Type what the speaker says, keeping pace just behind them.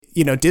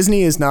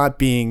Disney is not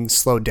being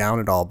slowed down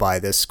at all by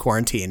this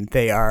quarantine.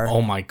 They are.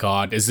 Oh my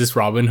God. Is this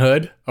Robin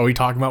Hood? Are we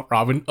talking about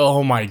Robin?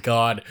 Oh my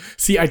God.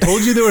 See, I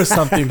told you there was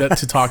something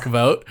to talk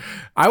about.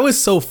 I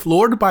was so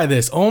floored by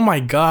this. Oh my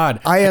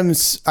God. I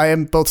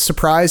am both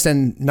surprised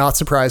and not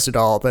surprised at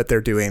all that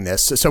they're doing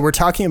this. So we're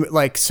talking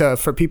so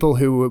for people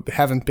who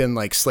haven't been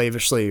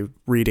slavishly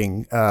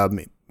reading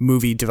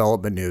movie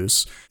development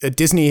news,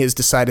 Disney has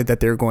decided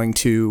that they're going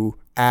to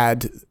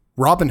add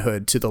Robin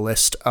Hood to the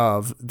list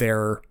of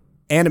their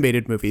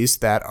animated movies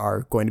that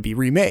are going to be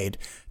remade.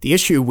 The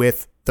issue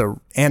with the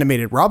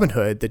animated Robin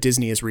Hood that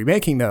Disney is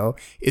remaking, though,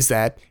 is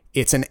that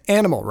it's an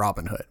animal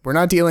Robin Hood. We're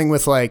not dealing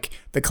with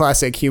the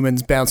classic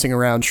humans bouncing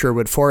around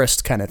Sherwood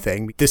Forest kind of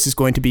thing. This is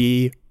going to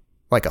be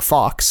like a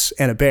fox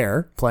and a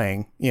bear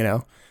playing,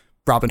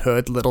 Robin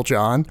Hood, Little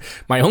John.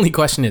 My only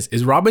question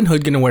is Robin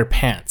Hood going to wear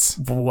pants?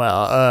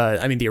 Well,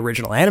 the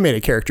original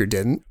animated character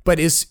didn't, but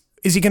is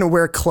he going to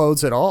wear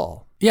clothes at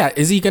all? Yeah,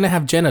 is he going to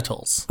have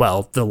genitals?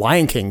 Well, the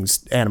Lion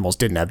King's animals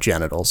didn't have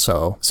genitals,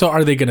 so... So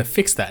are they going to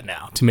fix that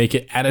now to make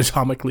it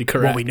anatomically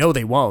correct? Well, we know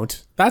they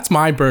won't. That's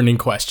my burning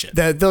question.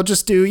 They'll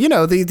just do,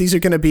 these are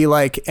going to be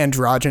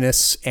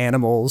androgynous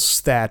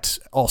animals that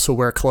also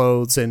wear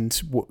clothes and,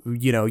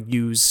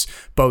 use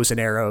bows and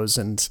arrows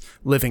and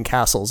live in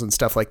castles and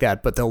stuff like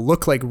that. But they'll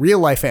look like real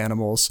life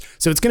animals.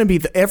 So it's going to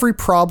be every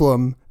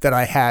problem that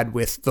I had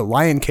with the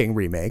Lion King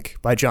remake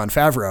by Jon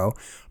Favreau,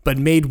 but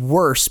made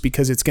worse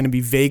because it's going to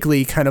be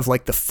vaguely kind of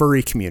like the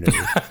furry community.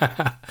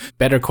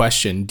 Better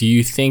question. Do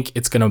you think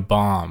it's going to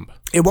bomb?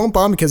 It won't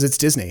bomb because it's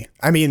Disney.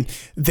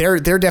 Their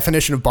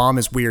definition of bomb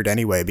is weird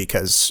anyway,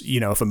 because,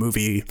 if a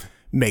movie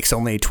makes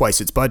only twice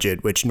its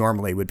budget, which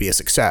normally would be a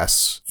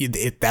success,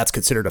 that's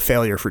considered a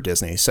failure for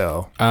Disney.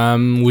 So,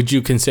 would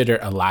you consider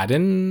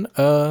Aladdin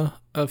a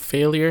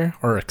failure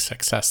or a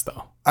success,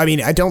 though?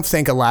 I don't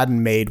think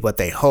Aladdin made what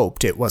they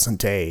hoped. It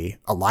wasn't a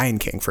Lion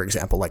King, for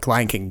example.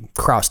 Lion King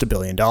crossed $1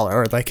 billion,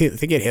 or I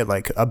think it hit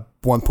a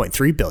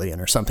 1.3 billion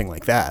or something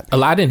like that.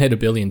 Aladdin hit $1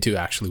 billion too,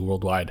 actually,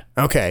 worldwide.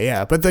 Okay,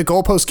 yeah, but the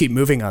goalposts keep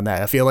moving on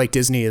that. I feel like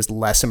Disney is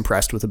less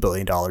impressed with $1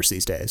 billion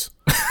these days.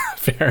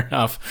 Fair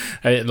enough.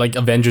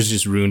 Avengers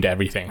just ruined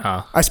everything,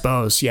 huh? I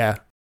suppose, yeah.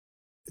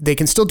 They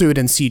can still do it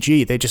in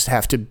CG. They just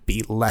have to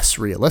be less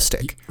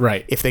realistic.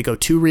 Right. If they go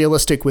too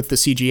realistic with the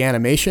CG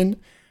animation,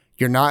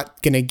 you're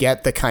not going to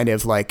get the kind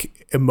of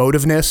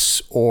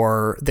emotiveness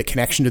or the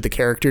connection to the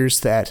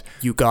characters that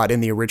you got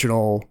in the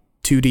original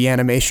 2D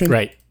animation.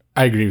 Right.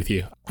 I agree with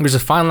you. There's a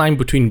fine line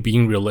between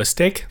being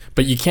realistic,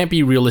 but you can't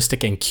be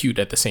realistic and cute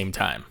at the same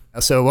time.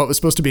 So what was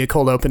supposed to be a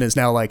cold open is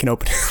now an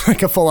open,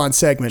 a full-on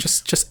segment.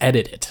 Just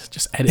edit it.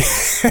 Just edit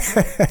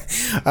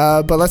it.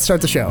 But let's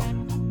start the show.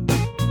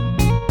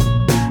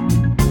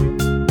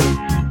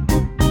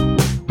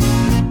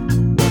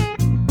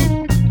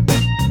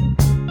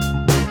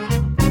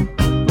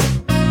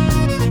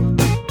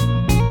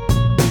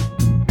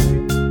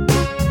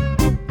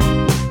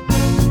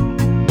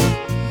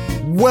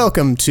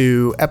 Welcome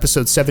to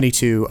episode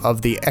 72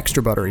 of the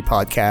Extra Buttery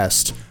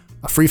Podcast,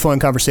 a free-flowing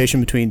conversation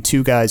between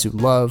two guys who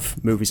love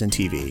movies and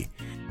TV.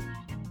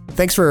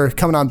 Thanks for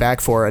coming on back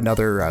for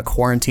another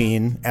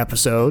quarantine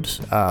episode.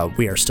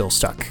 We are still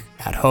stuck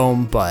at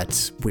home,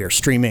 but we are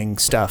streaming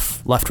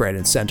stuff left, right,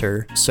 and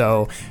center.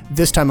 So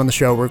this time on the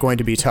show, we're going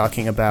to be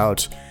talking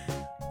about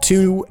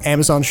two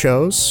Amazon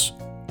shows.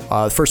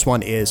 The first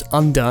one is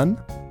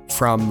Undone,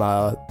 from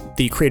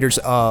the creators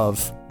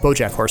of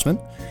BoJack Horseman,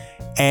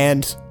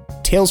 and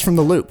Tales from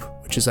the Loop,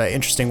 which is an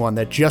interesting one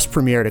that just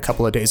premiered a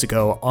couple of days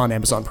ago on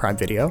Amazon Prime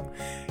Video.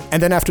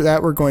 And then after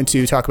that, we're going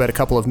to talk about a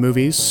couple of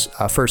movies.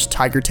 First,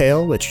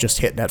 Tigertail, which just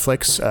hit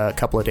Netflix a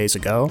couple of days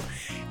ago.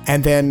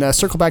 And then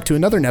circle back to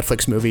another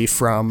Netflix movie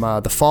from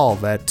the fall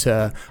that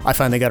I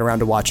finally got around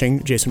to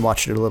watching. Jason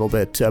watched it a little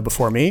bit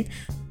before me.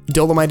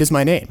 Dolomite Is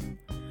My Name.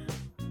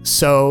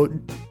 So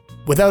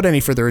without any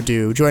further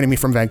ado, joining me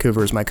from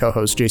Vancouver is my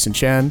co-host, Jason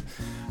Chen.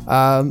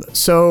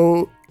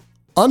 So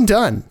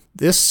Undone.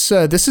 This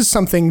is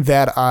something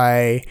that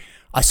I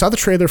saw the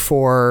trailer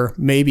for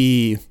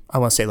maybe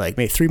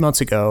 3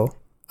 months ago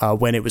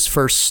when it was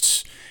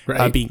first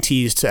being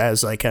teased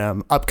as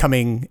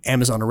upcoming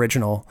Amazon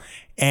original,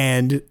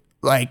 and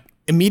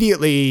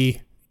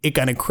immediately it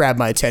kind of grabbed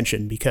my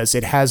attention because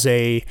it has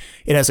a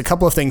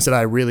couple of things that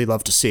I really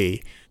love to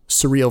see.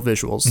 Surreal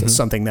visuals. That's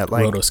something that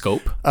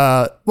rotoscope.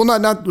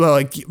 Not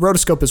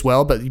rotoscope as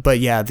well, but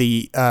yeah,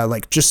 the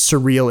just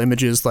surreal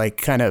images,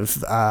 kind of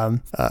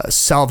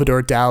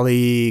Salvador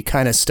Dali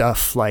kind of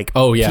stuff,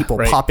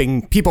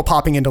 people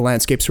popping into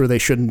landscapes where they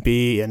shouldn't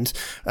be, and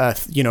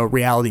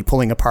reality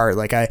pulling apart.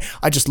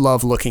 I just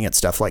love looking at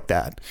stuff like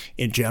that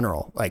in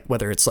general,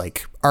 whether it's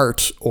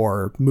art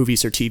or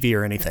movies or TV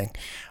or anything.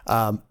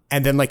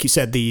 And then, like you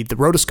said, the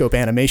rotoscope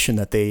animation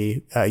that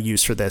they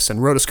use for this, and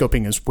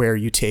rotoscoping is where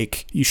you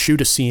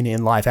shoot a scene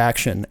in live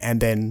action,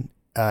 and then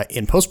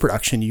in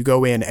post-production, you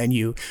go in and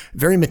you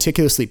very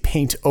meticulously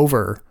paint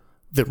over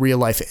the real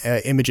life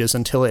images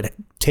until it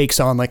takes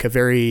on a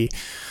very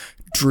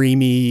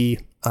dreamy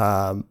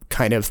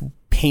kind of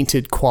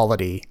painted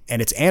quality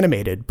and it's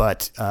animated,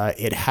 but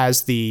it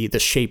has the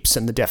shapes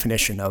and the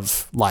definition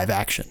of live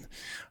action.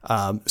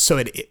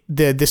 So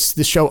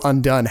this show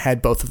Undone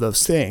had both of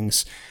those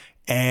things,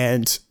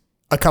 and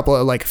a couple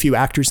of like a few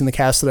actors in the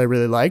cast that I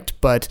really liked.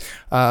 But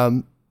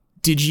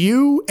did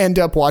you end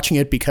up watching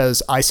it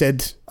because I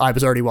said I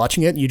was already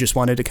watching it and you just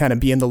wanted to kind of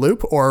be in the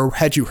loop, or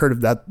had you heard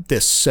of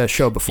this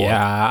show before?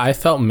 Yeah, I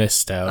felt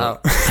missed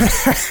out.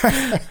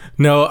 Oh.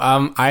 No,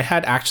 I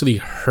had actually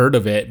heard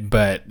of it,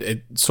 but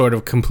it sort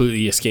of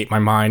completely escaped my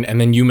mind.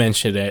 And then you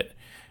mentioned it,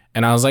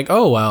 and I was like,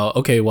 oh, well,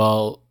 okay,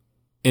 well,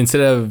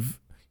 instead of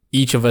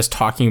each of us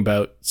talking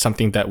about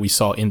something that we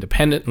saw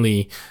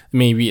independently,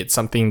 maybe it's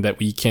something that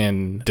we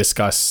can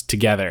discuss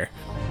together.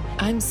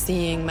 I'm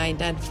seeing my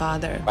dead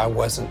father. I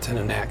wasn't in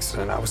an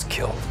accident. I was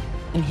killed.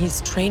 And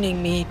he's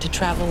training me to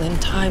travel in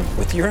time.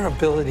 With your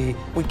ability,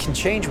 we can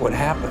change what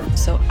happened.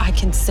 So I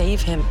can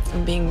save him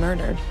from being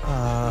murdered.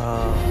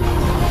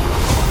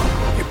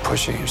 You're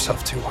pushing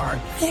yourself too hard.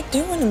 What are you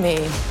doing to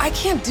me? I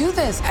can't do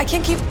this. I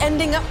can't keep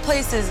ending up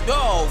places.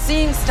 No!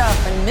 Seeing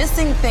stuff and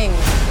missing things.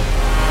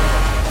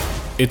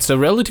 It's a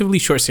relatively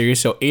short series,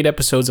 so 8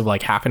 episodes of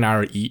like half an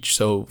hour each,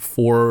 so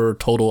 4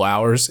 total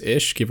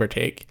hours-ish, give or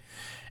take.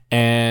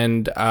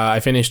 And I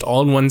finished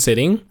all in one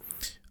sitting.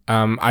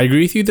 I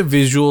agree with you, the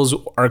visuals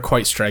are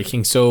quite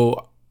striking.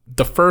 So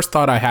the first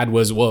thought I had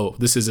was, whoa,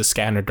 this is a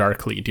Scanner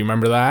Darkly. Do you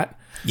remember that?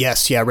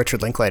 Yes, yeah,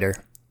 Richard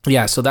Linklater.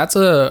 Yeah, so that's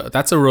a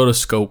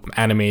rotoscope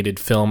animated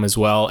film as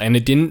well, and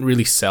it didn't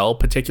really sell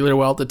particularly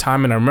well at the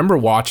time. And I remember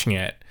watching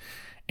it,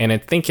 and I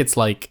think it's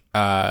like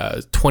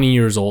 20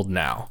 years old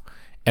now.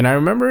 And I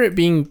remember it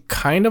being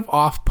kind of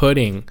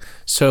off-putting.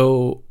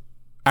 So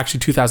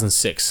actually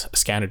 2006,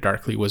 Scanner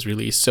Darkly was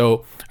released.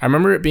 So I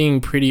remember it being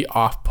pretty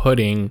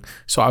off-putting.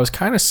 So I was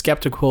kind of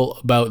skeptical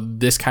about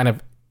this kind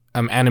of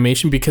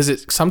animation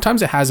because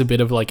sometimes it has a bit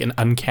of like an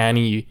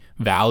uncanny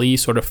valley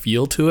sort of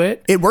feel to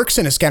it. It works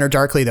in a Scanner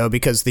Darkly though,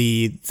 because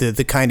the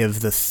kind of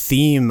the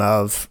theme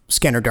of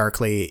Scanner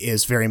Darkly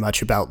is very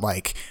much about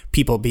like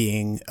people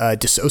being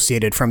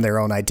dissociated from their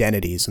own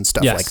identities and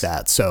stuff like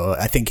that. So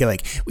I think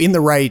like in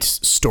the right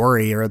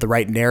story or the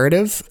right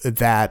narrative,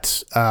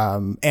 that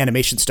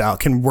animation style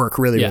can work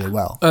really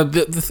well.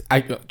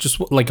 I just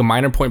like a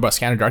minor point about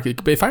Scanner Darkly,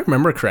 but if I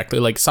remember correctly,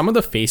 like some of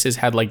the faces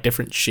had like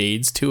different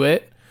shades to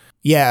it.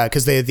 Yeah,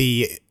 because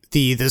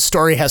the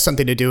story has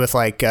something to do with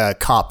like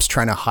cops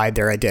trying to hide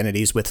their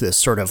identities with this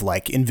sort of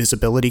like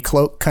invisibility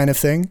cloak kind of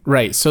thing.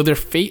 Right. So their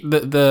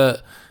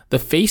the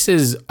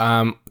faces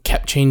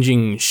kept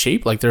changing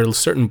shape. Like there are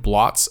certain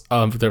blots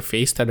of their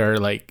face that are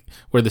like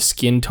where the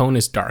skin tone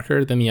is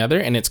darker than the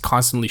other, and it's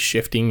constantly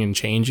shifting and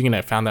changing. And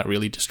I found that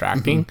really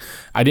distracting.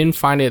 I didn't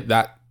find it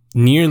that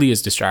nearly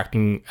as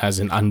distracting as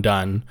an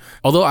Undone.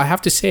 Although I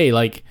have to say,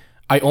 like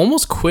I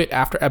almost quit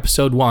after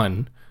episode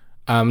 1.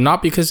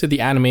 Not because of the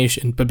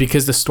animation, but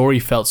because the story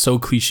felt so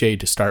cliche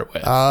to start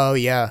with. Oh,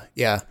 yeah,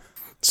 yeah.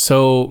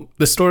 So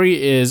the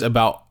story is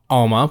about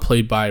Alma,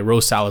 played by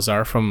Rose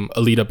Salazar from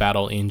Alita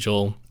Battle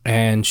Angel.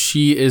 And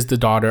she is the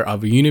daughter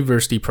of a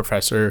university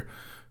professor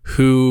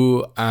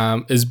who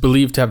is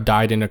believed to have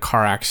died in a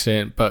car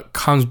accident, but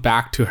comes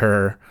back to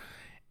her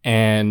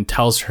and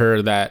tells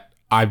her that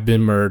I've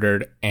been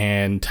murdered,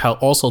 and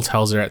also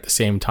tells her at the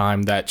same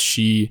time that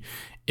she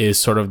is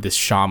sort of this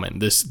shaman,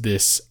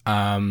 this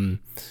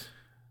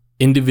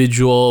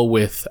individual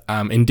with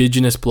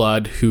indigenous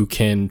blood who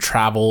can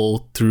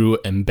travel through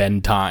and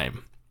bend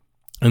time.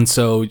 And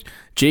so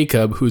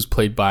Jacob, who's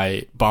played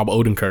by Bob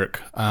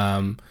Odenkirk,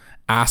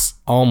 asks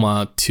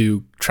Alma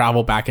to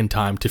travel back in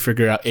time to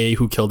figure out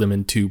who killed him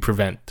and to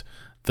prevent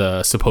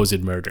the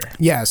supposed murder.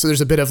 Yeah, so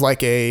there's a bit of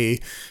like a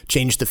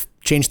change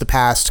the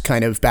past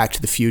kind of Back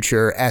to the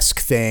Future-esque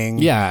thing.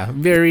 Yeah,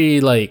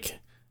 very like...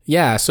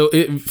 Yeah, so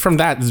from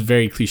that, it's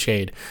very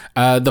cliched.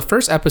 The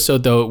first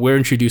episode, though, we're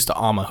introduced to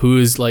Alma, who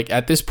is, like,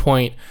 at this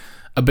point,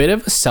 a bit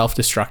of a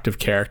self-destructive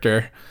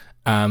character.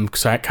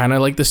 So I kind of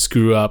like the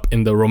screw-up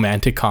in the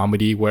romantic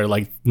comedy where,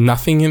 like,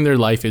 nothing in their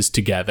life is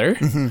together.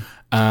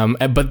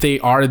 But they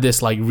are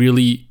this, like,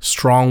 really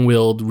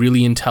strong-willed,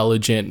 really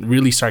intelligent,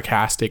 really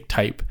sarcastic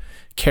type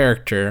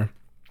character.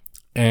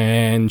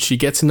 And she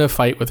gets in a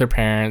fight with her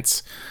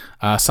parents,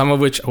 some of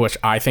which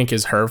I think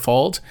is her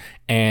fault,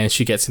 and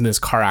she gets in this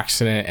car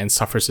accident and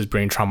suffers this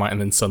brain trauma, and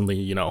then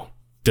suddenly,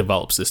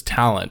 develops this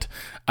talent.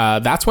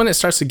 That's when it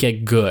starts to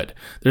get good.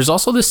 There's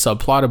also this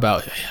subplot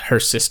about her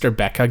sister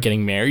Becca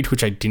getting married,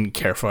 which I didn't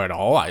care for at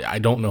all. I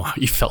don't know how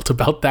you felt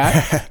about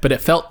that, but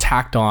it felt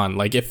tacked on.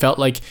 Like it felt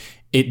like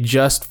it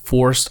just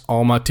forced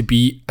Alma to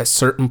be at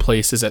certain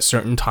places at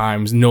certain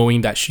times,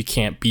 knowing that she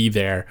can't be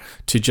there,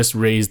 to just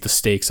raise the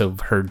stakes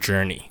of her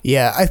journey.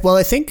 Yeah, I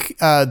think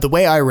the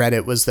way I read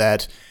it was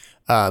that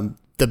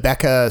the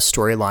Becca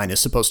storyline is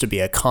supposed to be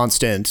a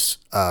constant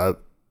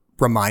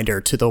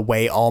reminder to the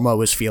way Alma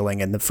was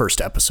feeling in the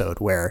first episode,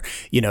 where,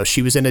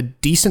 she was in a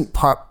decent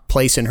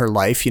place in her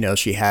life.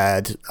 She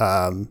had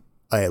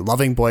a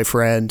loving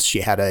boyfriend.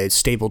 She had a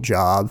stable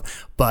job,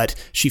 but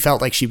she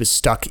felt like she was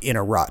stuck in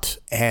a rut,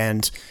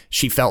 and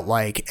she felt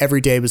like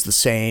every day was the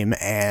same,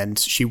 and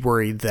she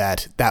worried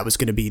that that was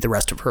going to be the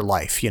rest of her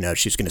life. You know,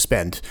 she's going to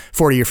spend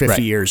 40 or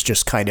 50 years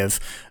just kind of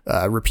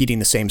repeating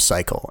the same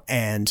cycle.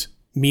 And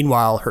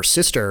meanwhile, her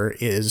sister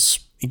is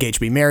engaged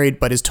to be married,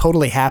 but is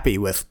totally happy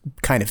with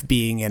kind of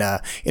being in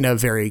a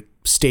very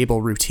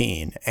stable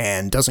routine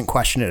and doesn't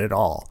question it at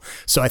all.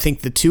 So I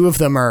think the two of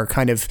them are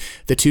kind of,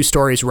 the two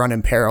stories run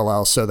in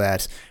parallel, so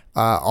that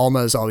Alma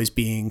is always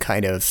being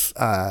kind of,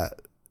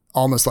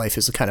 Alma's life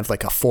is kind of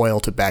like a foil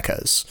to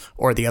Becca's,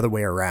 or the other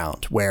way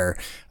around, where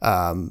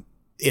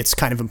it's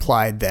kind of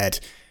implied that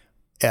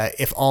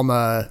if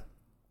Alma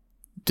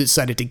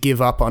decided to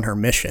give up on her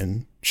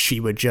mission,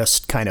 she would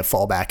just kind of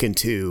fall back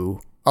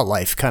into a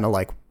life kind of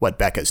like what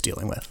Becca's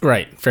dealing with.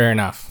 Right. Fair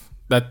enough.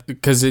 That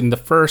because in the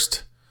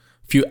first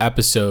few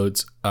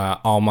episodes,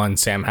 Alma and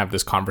Sam have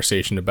this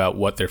conversation about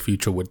what their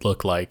future would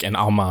look like, and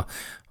Alma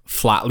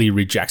flatly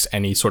rejects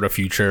any sort of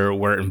future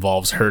where it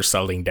involves her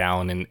settling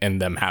down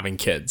and them having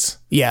kids.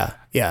 Yeah.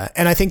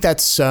 And I think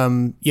that's,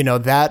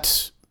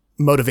 that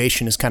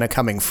motivation is kind of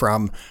coming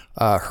from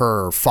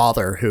her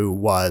father, who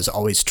was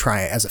always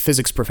trying, as a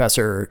physics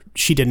professor,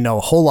 she didn't know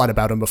a whole lot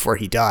about him before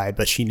he died,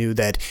 but she knew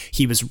that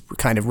he was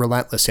kind of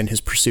relentless in his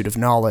pursuit of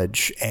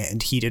knowledge,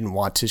 and he didn't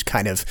want to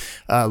kind of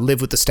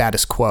live with the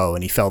status quo,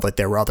 and he felt like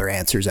there were other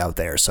answers out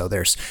there. So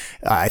there's,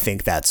 I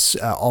think that's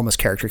Alma's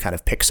character kind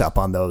of picks up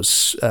on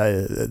those,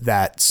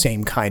 that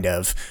same kind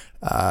of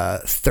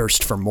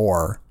thirst for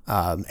more.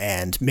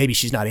 And maybe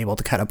she's not able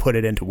to kind of put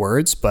it into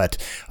words, but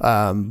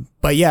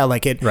yeah,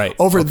 like it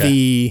over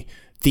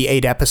the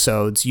 8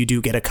 episodes, you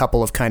do get a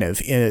couple of kind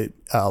of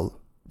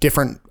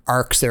different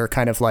arcs that are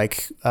kind of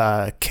like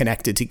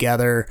connected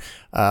together.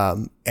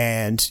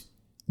 And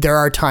there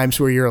are times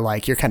where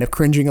you're kind of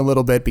cringing a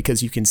little bit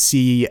because you can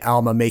see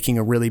Alma making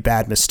a really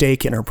bad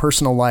mistake in her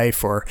personal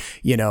life, or,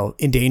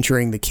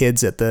 endangering the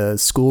kids at the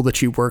school that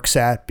she works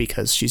at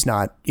because she's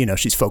not,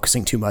 she's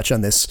focusing too much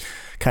on this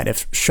kind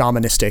of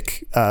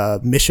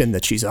shamanistic mission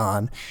that she's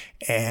on.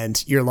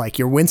 And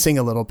you're wincing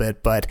a little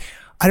bit, but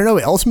I don't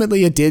know.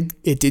 Ultimately, it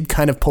did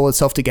kind of pull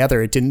itself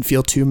together. It didn't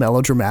feel too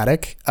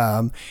melodramatic.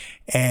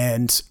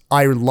 And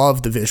I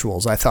love the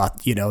visuals. I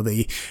thought,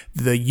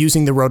 the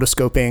using the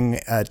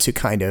rotoscoping to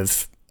kind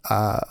of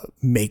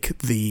make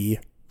the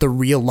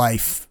real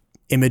life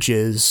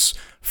images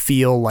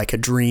feel like a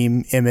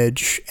dream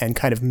image and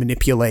kind of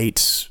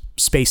manipulate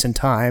space and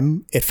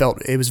time.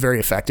 It was very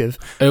effective.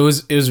 It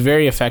was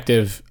very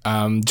effective.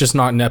 Just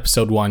not in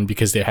episode 1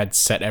 because they had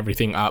set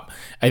everything up.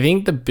 I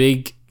think the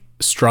big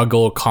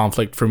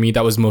conflict for me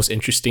that was most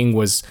interesting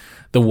was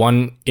the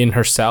one in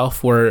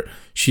herself, where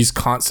she's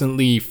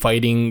constantly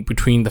fighting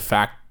between the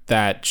fact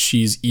that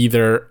she's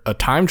either a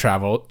time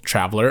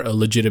traveler, a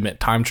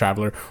legitimate time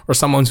traveler, or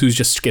someone who's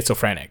just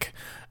schizophrenic.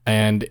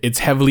 And it's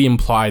heavily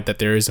implied that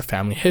there is a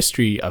family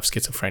history of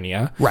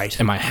schizophrenia. Right.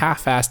 And my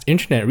half-assed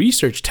internet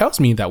research tells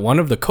me that one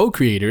of the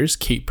co-creators,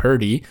 Kate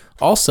Purdy,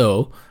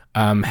 also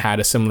had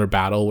a similar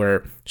battle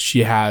where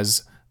she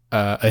has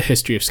a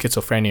history of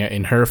schizophrenia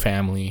in her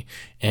family.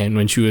 And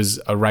when she was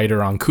a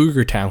writer on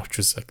Cougar Town, which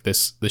was like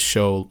this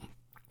show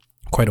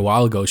quite a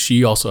while ago,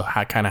 she also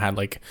had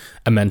like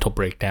a mental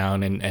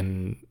breakdown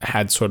and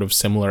had sort of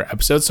similar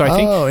episodes. So I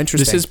think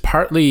this is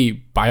partly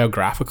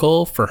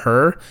biographical for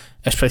her,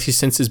 especially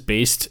since it's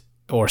based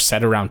or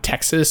set around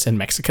Texas and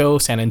Mexico,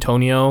 San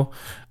Antonio,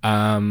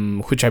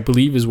 which I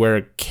believe is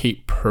where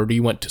Kate Purdy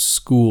went to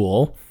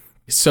school.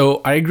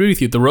 So I agree with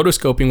you. The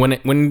rotoscoping,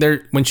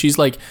 when she's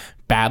like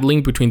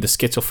battling between the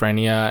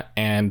schizophrenia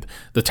and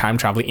the time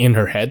traveling in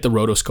her head, the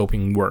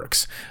rotoscoping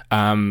works.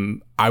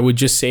 I would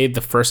just say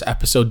the first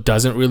episode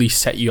doesn't really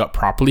set you up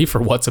properly for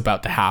what's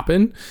about to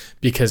happen,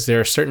 because there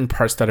are certain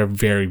parts that are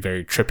very,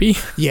 very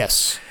trippy.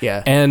 Yes.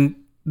 Yeah. And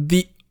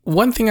the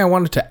one thing I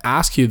wanted to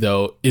ask you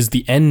though is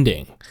the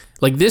ending.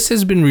 Like, this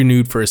has been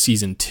renewed for a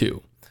season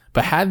 2,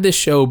 but had this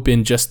show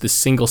been just the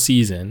single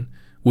season,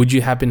 would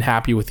you have been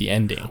happy with the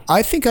ending?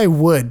 I think I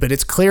would, but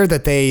it's clear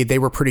that they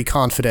were pretty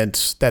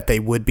confident that they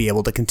would be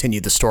able to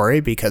continue the story,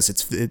 because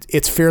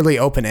it's fairly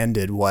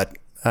open-ended what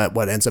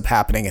ends up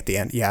happening at the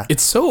end. Yeah.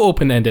 It's so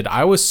open-ended.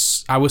 I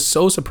was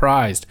so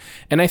surprised.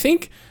 And I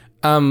think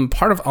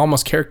part of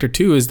Alma's character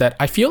too is that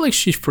I feel like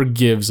she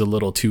forgives a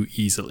little too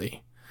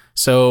easily.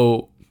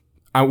 So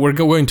we're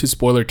going to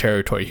spoiler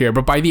territory here,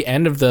 but by the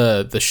end of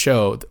the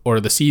show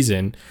or the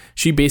season,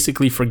 she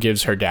basically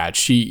forgives her dad.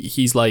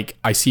 He's like,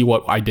 I see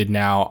what I did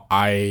now.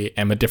 I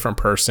am a different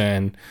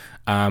person.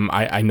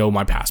 I know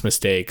my past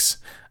mistakes.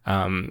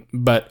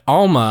 But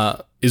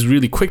Alma is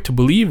really quick to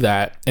believe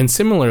that. And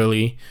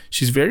similarly,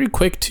 she's very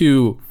quick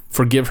to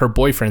forgive her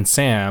boyfriend,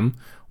 Sam,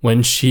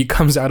 when she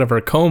comes out of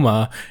her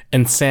coma,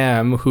 and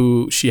Sam,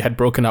 who she had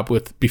broken up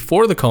with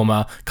before the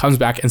coma, comes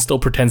back and still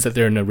pretends that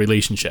they're in a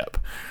relationship.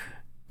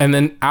 And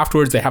then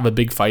afterwards, they have a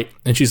big fight.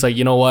 And she's like,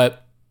 you know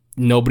what?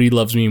 Nobody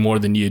loves me more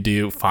than you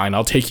do. Fine,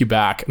 I'll take you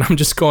back. And I'm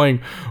just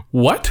going,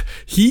 what?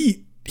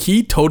 He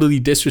he totally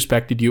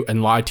disrespected you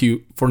and lied to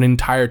you for an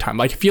entire time.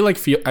 Like, I feel like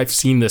I've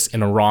seen this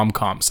in a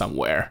rom-com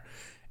somewhere.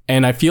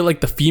 And I feel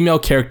like the female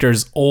character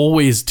is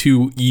always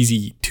too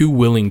easy, too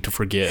willing to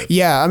forgive.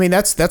 Yeah, I mean,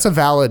 that's a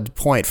valid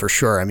point for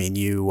sure. I mean,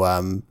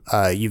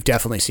 you've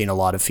definitely seen a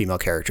lot of female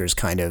characters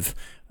kind of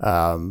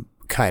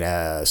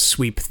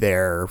sweep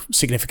their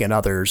significant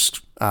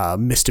others'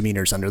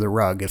 misdemeanors under the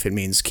rug if it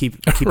means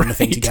keeping the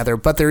thing together.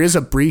 But there is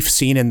a brief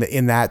scene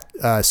in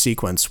that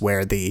sequence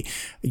where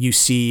you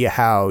see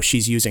how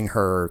she's using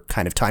her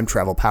kind of time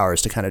travel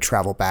powers to kind of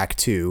travel back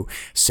to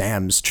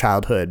Sam's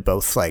childhood,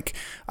 both like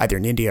either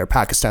in India or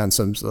Pakistan,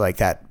 some like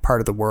that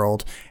part of the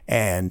world.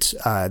 And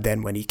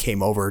then when he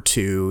came over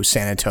to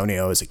San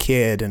Antonio as a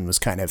kid and was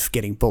kind of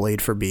getting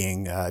bullied for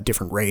being a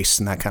different race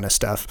and that kind of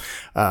stuff.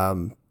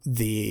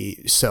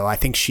 So I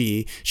think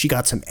she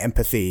got some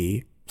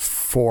empathy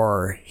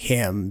for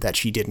him that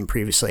she didn't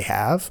previously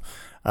have.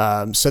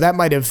 So that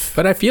might have,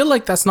 but I feel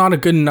like that's not a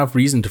good enough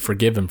reason to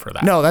forgive him for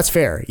that. No, that's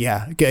fair.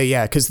 Yeah.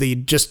 Cause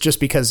just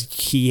because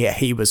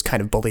he was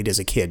kind of bullied as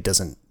a kid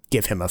doesn't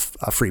give him a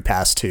free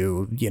pass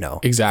to,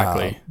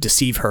 exactly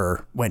deceive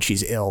her when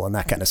she's ill and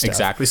that kind of stuff.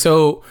 Exactly.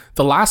 So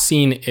the last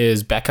scene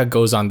is Becca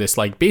goes on this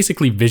like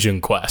basically vision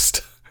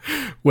quest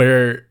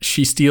where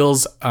she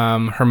steals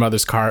her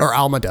mother's car. Or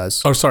Alma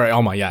does. Oh, sorry,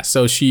 Alma, yeah.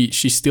 So she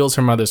steals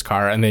her mother's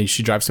car and then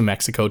she drives to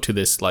Mexico to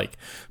this like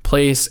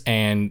place,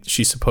 and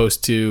she's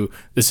supposed to,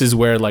 this is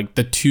where like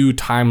the two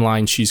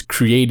timelines she's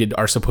created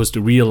are supposed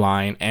to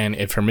realign, and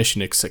if her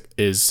mission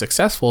is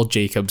successful,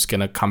 Jacob's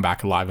gonna come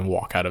back alive and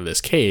walk out of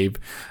this cave.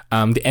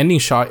 The ending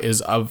shot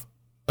is of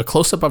a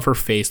close-up of her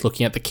face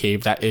looking at the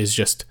cave that is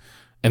just,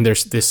 and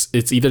there's this,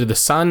 it's either the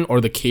sun or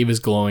the cave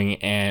is glowing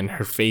and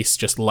her face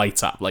just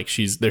lights up. Like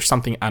there's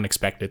something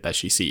unexpected that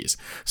she sees.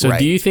 So right.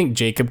 Do you think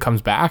Jacob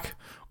comes back,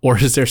 or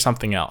is there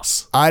something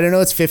else? I don't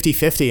know. It's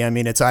 50-50. I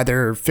mean, it's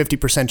either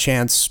 50%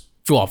 chance.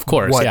 Well, of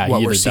course. What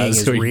He we're seeing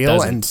is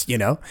real, and,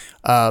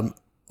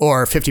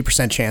 or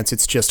 50% chance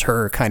it's just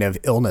her kind of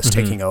illness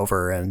taking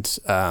over, and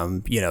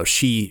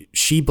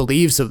she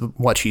believes of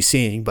what she's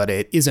seeing, but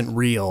it isn't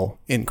real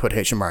in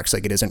quotation marks.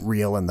 Like, it isn't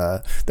real in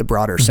the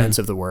broader sense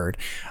of the word.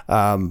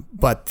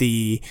 But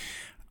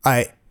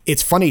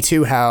it's funny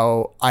too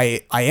how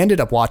I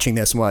ended up watching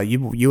this. Well,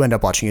 you end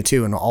up watching it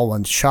too in all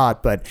one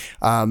shot, but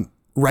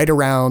right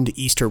around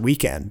Easter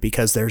weekend,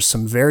 because there's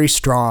some very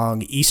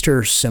strong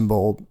Easter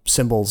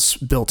symbols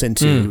built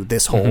into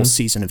this whole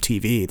season of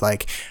TV.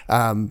 Like,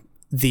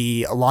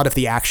 a lot of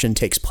the action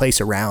takes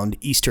place around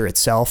Easter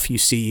itself. You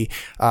see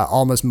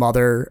Alma's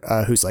mother,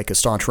 who's like a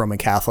staunch Roman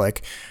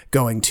Catholic,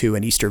 going to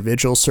an Easter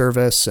vigil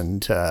service,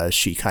 and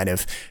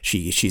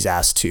she's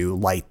asked to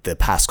light the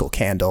Paschal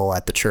candle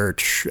at the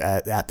church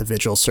at the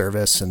vigil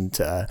service, and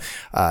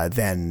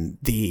then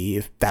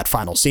that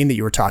final scene that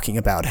you were talking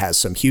about has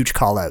some huge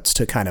call outs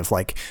to kind of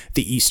like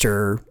the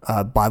Easter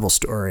Bible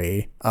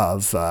story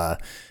of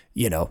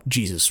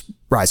Jesus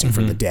rising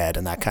from the dead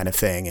and that kind of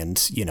thing,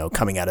 and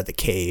coming out of the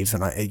cave,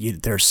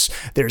 and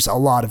there's a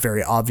lot of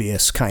very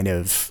obvious kind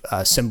of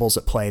symbols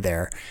at play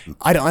there.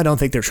 I don't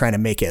think they're trying to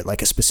make it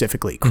like a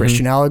specifically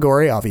Christian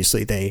allegory.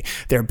 Obviously,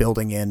 they're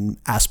building in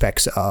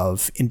aspects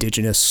of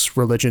indigenous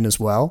religion as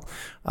well.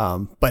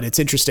 But it's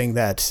interesting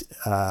that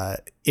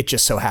it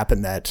just so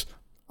happened that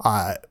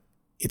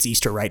it's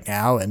Easter right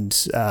now,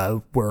 and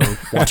we're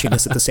watching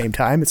this at the same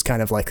time. It's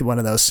kind of like one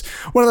of those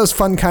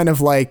fun kind of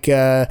like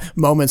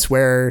moments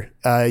where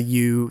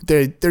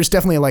there's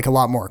definitely like a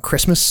lot more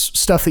Christmas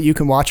stuff that you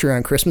can watch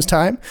around Christmas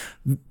time.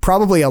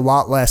 Probably a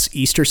lot less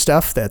Easter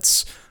stuff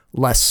that's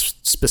less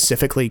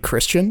specifically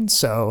Christian.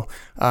 So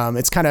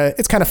it's kind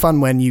of fun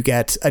when you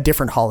get a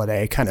different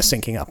holiday kind of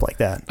syncing up like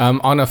that.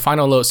 On a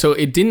final note, so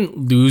it didn't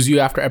lose you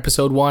after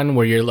episode 1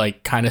 where you're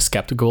like kind of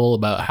skeptical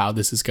about how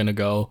this is going to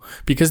go,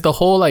 because the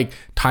whole like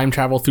time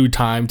travel through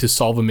time to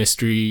solve a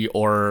mystery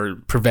or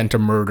prevent a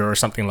murder or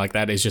something like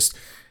that is just,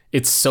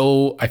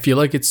 I feel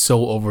like it's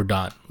so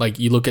overdone. Like,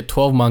 you look at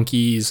 12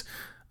 Monkeys,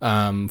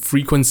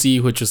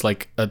 Frequency, which is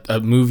like a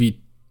movie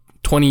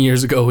 20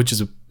 years ago, which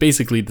is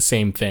basically the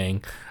same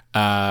thing.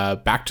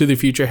 Back to the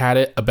Future had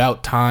it.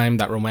 About Time,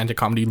 that romantic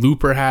comedy.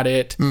 Looper had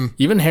it.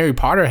 Even Harry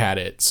Potter had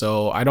it.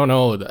 So I don't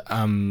know.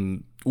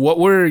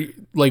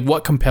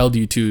 What compelled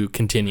you to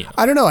continue?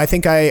 I don't know. I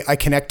think I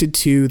connected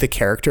to the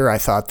character. I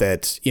thought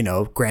that,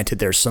 granted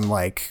there's some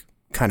like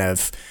kind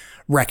of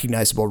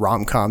recognizable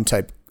rom-com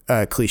type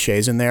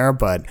cliches in there,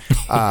 but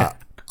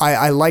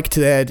I liked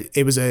that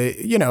it was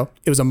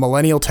a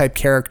millennial type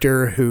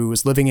character who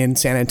was living in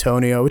San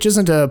Antonio, which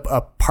isn't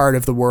a part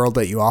of the world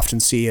that you often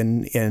see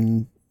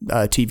in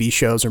TV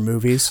shows or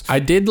movies. I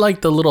did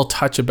like the little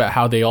touch about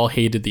how they all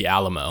hated the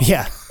Alamo.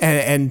 Yeah.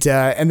 And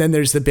then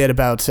there's the bit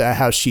about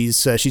how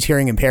she's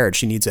hearing impaired.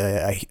 She needs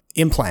a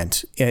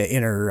implant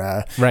in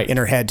her in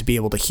her head to be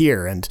able to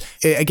hear. And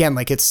again,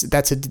 like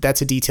that's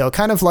a detail,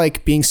 kind of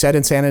like being set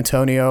in San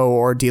Antonio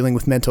or dealing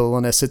with mental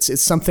illness.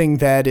 It's something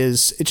that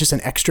it's just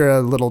an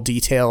extra little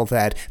detail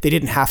that they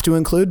didn't have to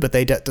include, but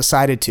they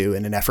decided to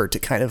in an effort to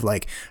kind of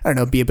like, I don't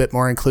know, be a bit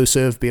more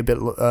inclusive, be a bit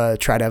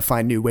try to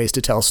find new ways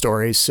to tell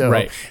stories.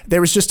 So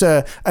there was just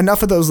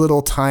enough of those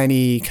little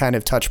tiny kind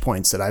of touch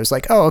points that I was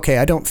like, oh, okay,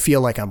 I don't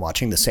feel like I'm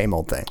watching the same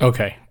old thing.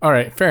 Okay. All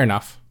right. Fair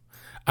enough.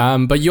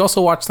 But you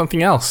also watched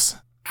something else.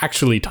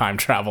 Actually, time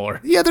traveler.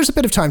 Yeah, there's a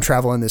bit of time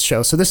travel in this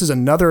show. So this is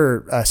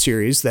another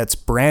series that's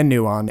brand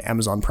new on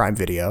Amazon Prime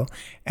Video,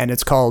 and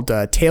it's called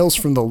Tales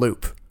from the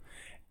Loop.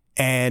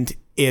 And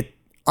it,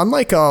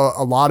 unlike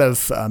a lot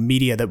of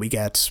media that we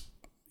get,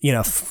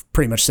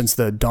 pretty much since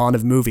the dawn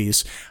of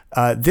movies,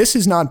 this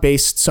is not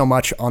based so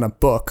much on a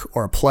book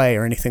or a play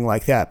or anything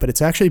like that, but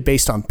it's actually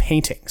based on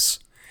paintings.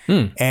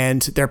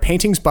 And they're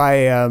paintings by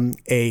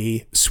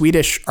a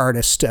Swedish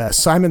artist,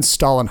 Simon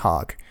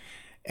Stålenhag.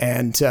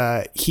 And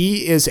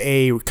he is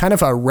a kind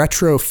of a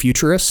retro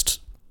futurist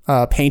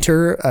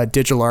painter, a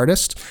digital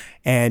artist.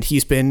 And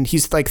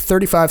he's like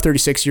 35,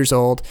 36 years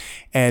old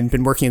and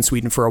been working in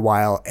Sweden for a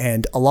while.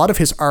 And a lot of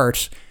his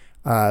art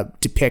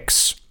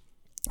depicts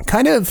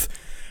kind of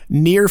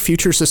near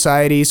future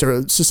societies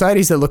or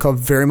societies that look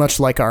very much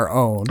like our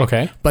own.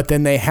 Okay. But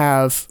then they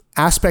have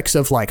aspects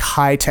of like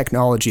high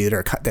technology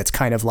that's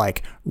kind of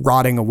like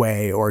rotting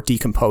away or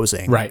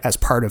decomposing as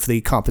part of the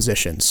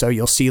composition. So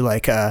you'll see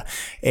like a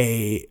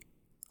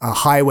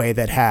highway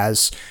that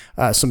has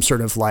some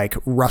sort of like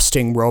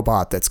rusting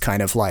robot that's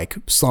kind of like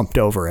slumped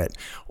over it.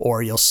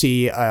 Or you'll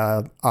see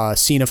a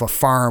scene of a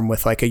farm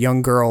with like a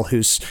young girl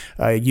who's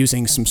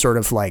using some sort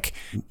of like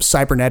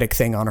cybernetic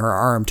thing on her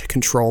arm to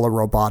control a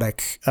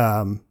robotic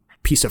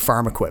piece of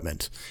farm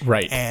equipment.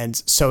 Right. And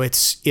so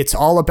it's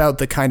all about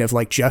the kind of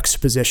like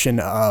juxtaposition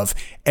of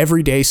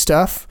everyday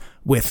stuff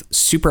with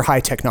super high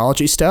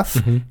technology stuff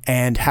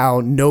and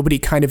how nobody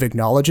kind of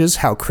acknowledges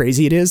how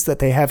crazy it is that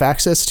they have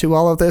access to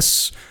all of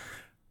this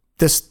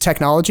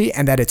technology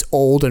and that it's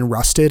old and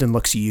rusted and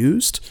looks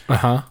used.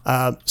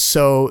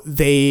 So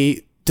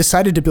they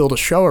decided to build a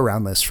show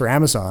around this for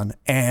Amazon,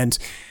 and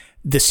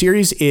the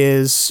series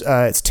is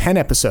it's 10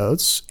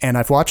 episodes, and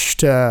I've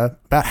watched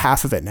about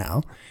half of it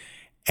now.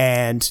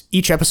 And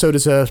each episode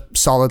is a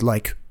solid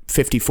like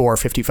 54,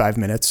 55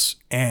 minutes.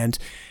 And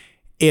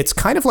it's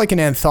kind of like an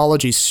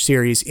anthology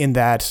series in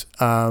that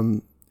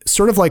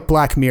sort of like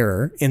Black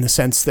Mirror in the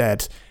sense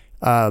that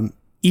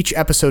each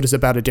episode is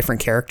about a different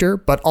character,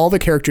 but all the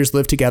characters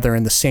live together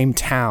in the same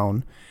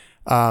town,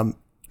 kind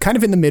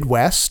of in the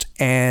Midwest.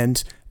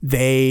 And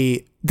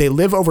they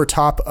live over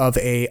top of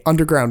a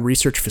underground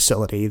research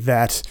facility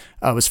that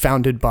was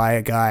founded by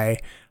a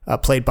guy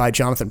played by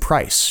Jonathan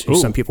Pryce, who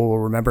some people will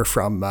remember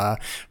from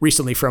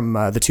recently from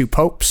The Two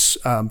Popes,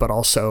 but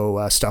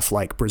also stuff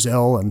like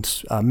Brazil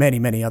and many,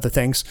 many other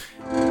things.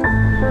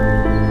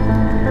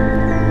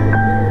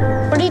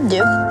 What do you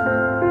do?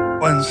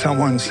 When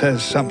someone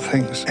says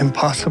something's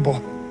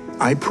impossible,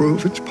 I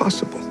prove it's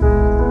possible.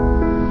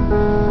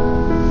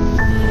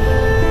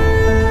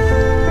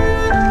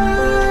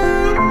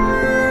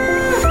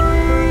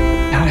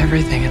 Not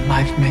everything in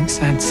life makes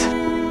sense.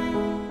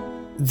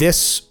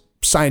 This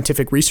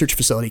scientific research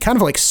facility, kind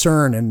of like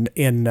CERN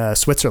in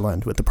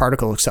Switzerland with the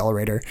particle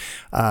accelerator,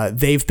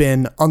 they've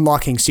been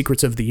unlocking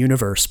secrets of the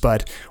universe,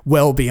 but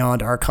well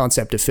beyond our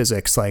concept of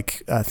physics,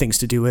 like things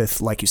to do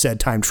with, like you said,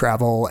 time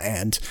travel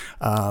and,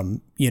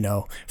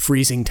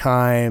 freezing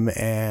time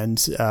and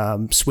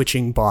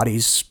switching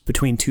bodies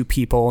between two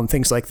people and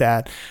things like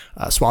that,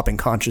 swapping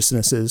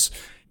consciousnesses.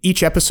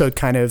 Each episode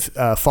kind of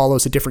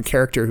follows a different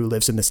character who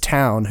lives in this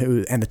town,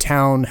 and the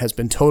town has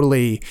been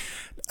totally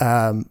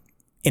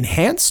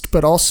enhanced,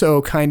 but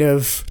also kind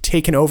of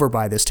taken over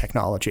by this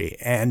technology.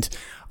 And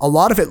a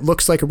lot of it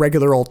looks like a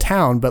regular old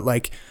town, but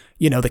like,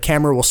 the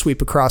camera will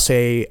sweep across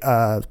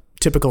a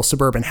typical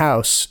suburban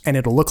house and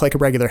it'll look like a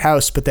regular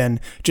house, but then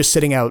just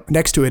sitting out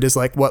next to it is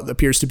like what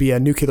appears to be a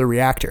nuclear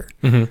reactor.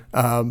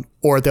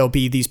 Or there'll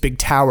be these big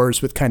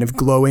towers with kind of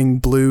glowing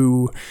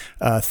blue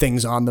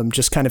things on them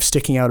just kind of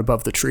sticking out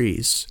above the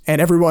trees.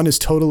 And everyone is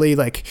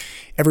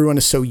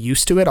so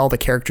used to it. All the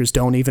characters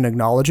don't even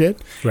acknowledge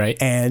it. Right.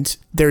 And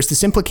there's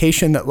this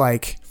implication that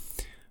like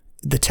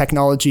the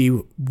technology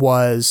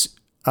was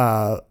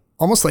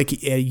almost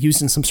like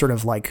used in some sort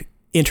of like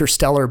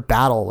interstellar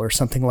battle or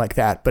something like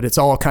that, but it's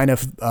all kind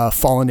of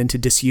fallen into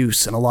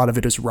disuse, and a lot of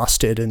it is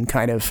rusted and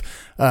kind of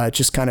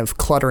just kind of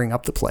cluttering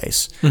up the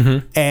place.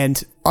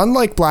 And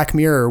unlike Black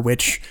Mirror,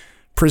 which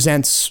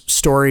presents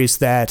stories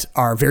that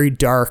are very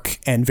dark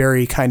and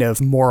very kind of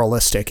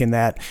moralistic in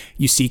that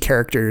you see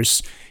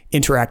characters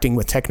interacting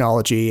with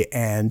technology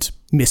and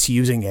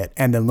misusing it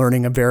and then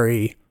learning a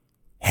very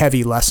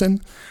heavy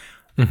lesson,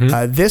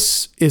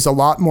 this is a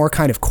lot more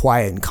kind of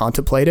quiet and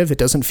contemplative. It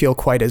doesn't feel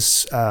quite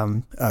as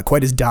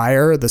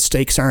dire. The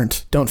stakes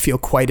don't feel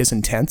quite as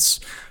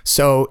intense.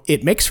 So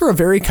it makes for a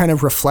very kind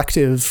of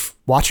reflective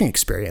watching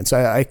experience.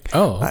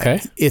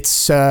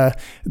 It's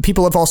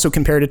people have also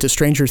compared it to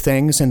Stranger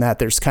Things in that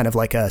there's kind of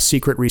like a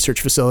secret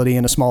research facility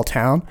in a small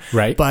town,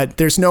 right? But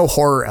there's no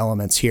horror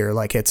elements here.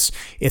 Like it's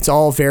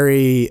all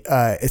very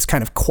it's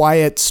kind of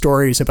quiet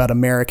stories about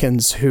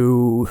Americans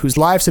whose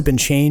lives have been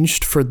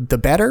changed for the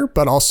better,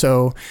 but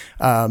also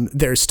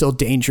there's still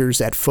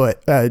dangers at foot,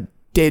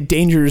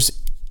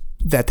 dangers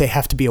that they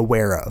have to be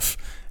aware of,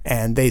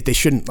 and they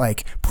shouldn't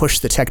like push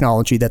the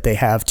technology that they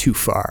have too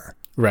far.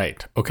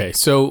 Right. Okay.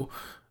 So,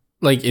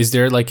 like, is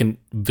there like a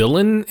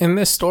villain in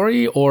this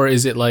story, or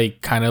is it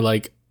like kind of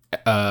like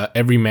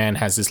every man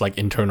has this like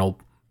internal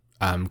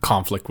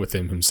conflict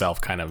within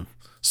himself kind of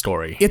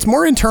story? It's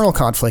more internal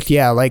conflict.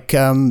 Yeah. Like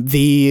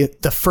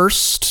the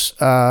first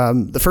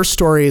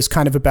story is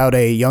kind of about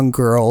a young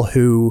girl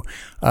who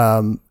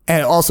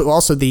and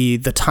also the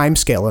time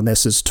scale in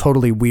this is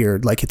totally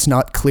weird. Like it's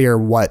not clear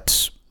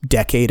what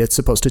decade it's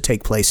supposed to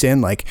take place in.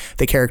 Like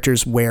the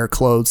characters wear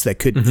clothes that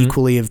could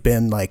equally have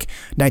been like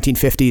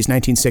 1950s,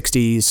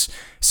 1960s,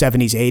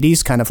 70s,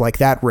 80s, kind of like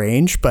that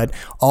range. But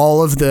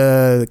all of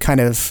the kind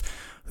of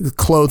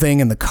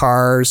clothing and the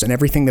cars and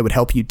everything that would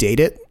help you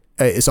date it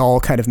is all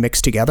kind of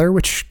mixed together,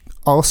 which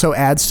also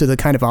adds to the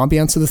kind of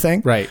ambience of the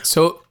thing. Right.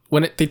 So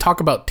when they talk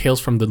about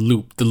Tales from the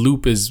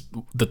Loop is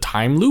the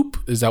time loop.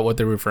 Is that what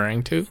they're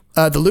referring to?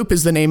 The Loop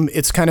is the name.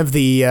 It's kind of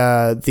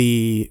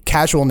the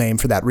casual name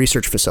for that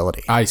research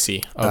facility. I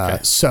see. Okay.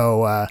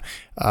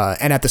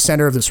 And at the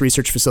center of this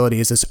research facility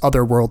is this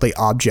otherworldly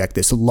object,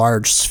 this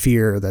large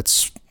sphere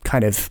that's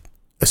kind of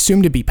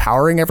assumed to be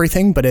powering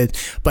everything, but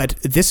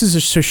this is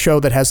a show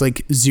that has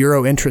like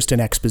zero interest in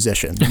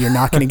exposition. You're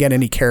not going to get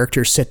any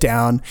characters sit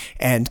down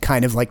and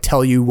kind of like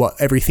tell you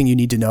everything you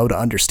need to know to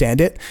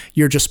understand it.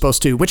 You're just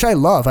supposed to, which I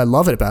love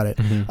it about it.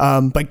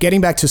 But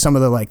getting back to some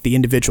of the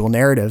individual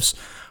narratives,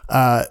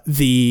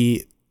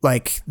 there's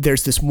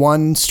this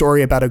one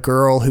story about a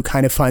girl who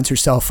kind of finds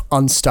herself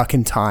unstuck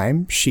in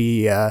time.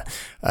 She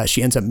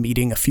ends up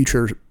meeting a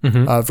future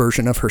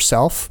version of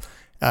herself.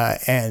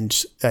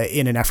 And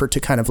in an effort to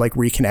kind of like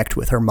reconnect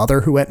with her mother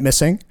who went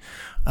missing.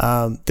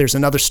 There's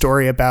another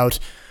story about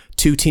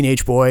two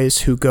teenage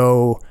boys who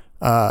go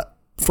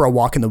for a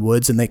walk in the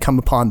woods and they come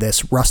upon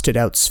this rusted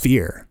out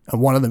sphere.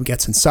 And one of them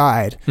gets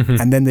inside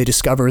and then they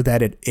discover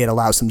that it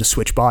allows them to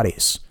switch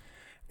bodies.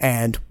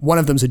 And one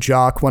of them's a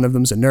jock, one of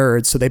them's a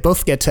nerd. So they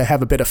both get to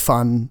have a bit of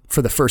fun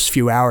for the first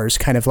few hours,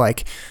 kind of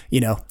like, the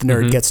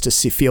nerd gets to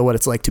feel what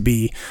it's like to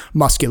be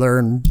muscular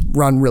and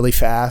run really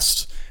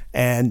fast.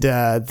 And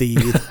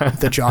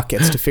the jock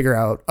gets to figure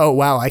out, oh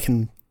wow, I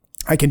can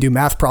do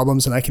math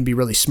problems and I can be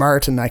really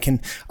smart and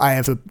I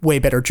have a way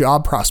better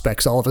job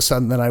prospects all of a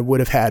sudden than I would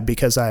have had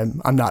because I'm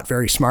not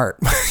very smart,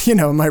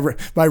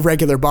 my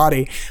regular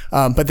body.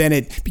 But then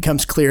it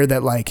becomes clear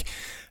that like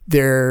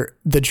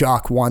the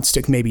jock wants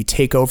to maybe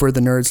take over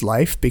the nerd's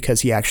life because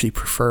he actually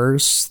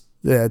prefers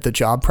the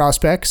job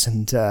prospects,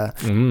 and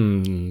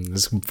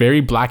it's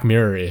very Black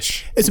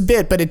Mirror-ish. It's a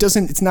bit, but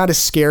it's not as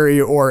scary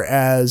or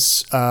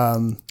as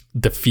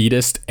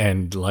defeatist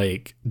and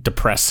like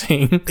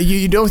depressing.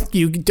 You don't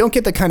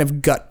get the kind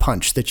of gut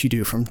punch that you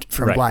do from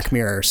right. Black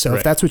Mirror. So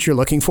if that's what you're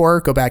looking for,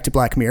 go back to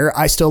Black Mirror.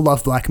 I still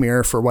love Black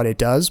Mirror for what it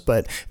does,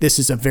 but this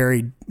is a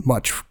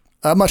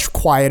much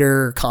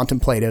quieter,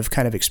 contemplative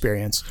kind of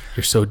experience.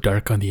 You're so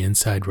dark on the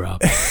inside,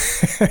 Rob.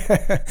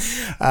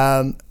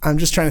 I'm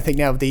just trying to think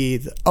now of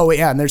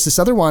and there's this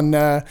other one,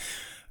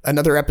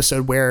 another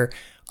episode where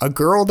a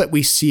girl that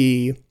we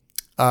see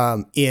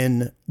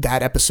in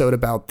that episode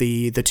about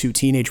the two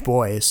teenage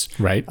boys,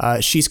 right?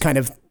 She's kind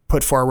of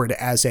put forward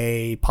as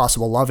a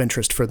possible love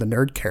interest for the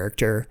nerd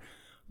character,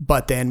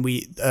 but then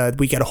we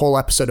get a whole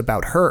episode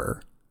about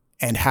her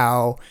and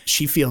how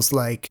she feels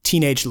like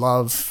teenage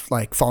love,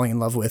 like falling in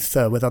love with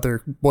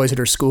other boys at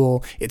her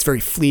school, it's very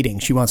fleeting.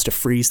 She wants to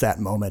freeze that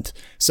moment.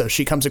 So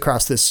she comes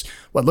across this,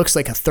 what looks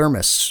like a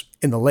thermos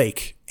in the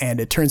lake,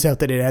 and it turns out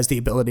that it has the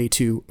ability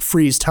to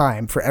freeze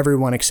time for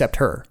everyone except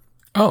her.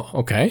 Oh,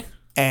 okay.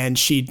 And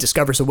she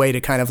discovers a way to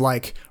kind of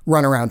like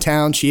run around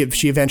town. She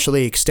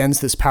eventually extends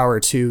this power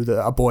to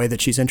a boy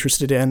that she's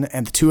interested in.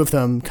 And the two of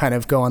them kind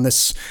of go on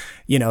this,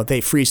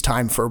 they freeze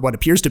time for what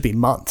appears to be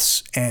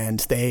months.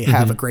 And they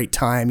have a great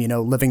time,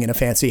 living in a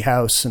fancy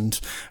house and,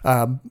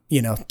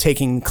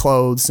 taking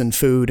clothes and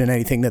food and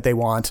anything that they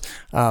want.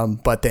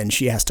 But then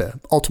she has to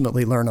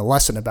ultimately learn a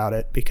lesson about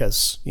it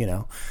because,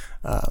 you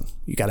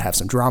got to have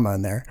some drama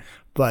in there.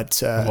 But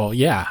well,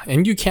 yeah,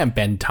 and you can't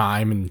bend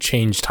time and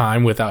change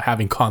time without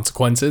having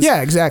consequences.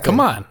 Yeah, exactly. Come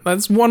on,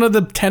 that's one of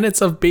the tenets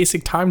of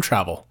basic time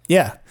travel.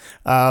 Yeah,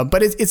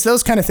 but it's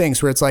those kind of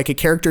things where it's like a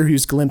character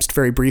who's glimpsed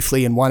very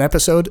briefly in one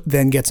episode,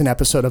 then gets an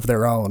episode of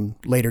their own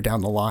later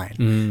down the line,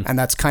 and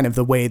that's kind of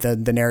the way the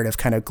narrative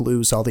kind of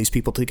glues all these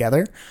people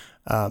together.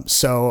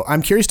 So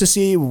I'm curious to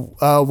see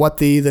what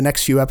the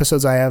next few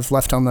episodes I have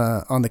left on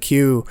the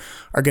queue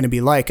are going to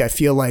be like. I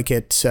feel like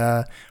it.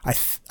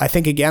 I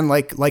think again,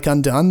 like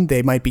Undone,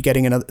 they might be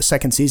getting a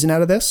second season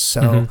out of this.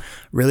 So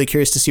really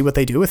curious to see what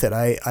they do with it.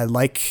 I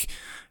like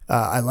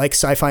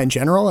sci-fi in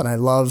general, and I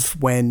love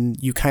when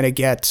you kind of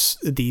get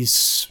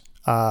these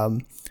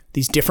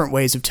different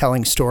ways of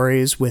telling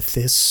stories with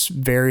this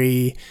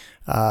very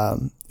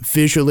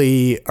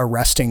visually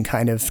arresting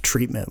kind of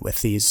treatment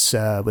with this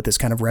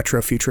kind of retro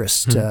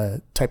futurist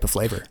type of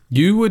flavor.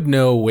 You would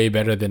know way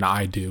better than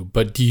I do,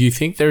 but do you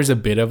think there's a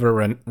bit of a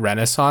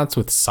renaissance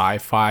with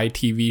sci-fi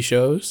TV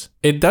shows?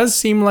 It does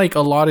seem like a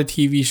lot of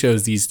TV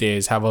shows these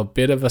days have a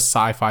bit of a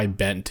sci-fi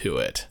bent to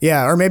it.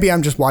 Yeah, or maybe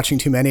I'm just watching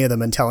too many of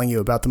them and telling you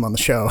about them on the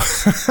show.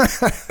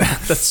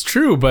 That's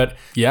true, but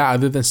yeah,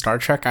 other than Star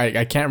Trek,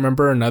 I can't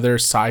remember another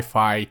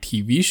sci-fi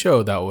TV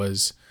show that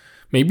was...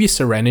 Maybe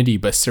Serenity,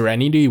 but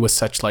Serenity was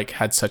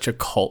had such a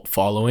cult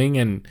following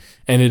and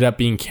ended up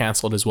being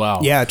canceled as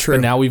well. Yeah, true.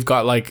 But now we've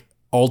got like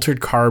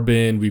Altered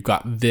Carbon, we've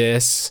got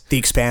this. The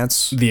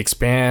Expanse, even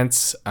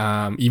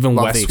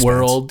Love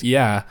Westworld.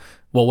 Yeah.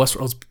 Well,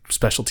 Westworld's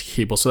specialty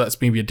cable, so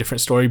that's maybe a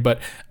different story. But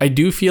I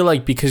do feel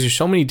like because there's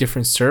so many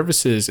different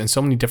services and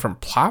so many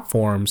different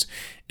platforms,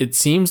 it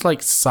seems like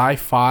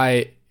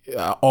sci-fi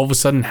all of a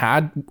sudden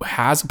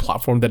has a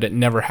platform that it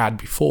never had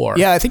before.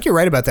 Yeah, I think you're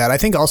right about that. I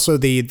think also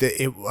the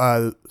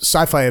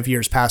sci-fi of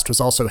years past was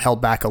also held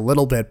back a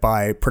little bit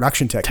by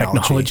production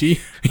technology.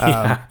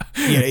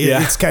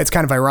 It's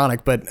kind of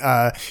ironic, but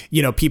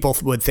people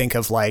would think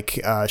of like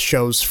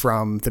shows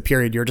from the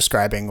period you're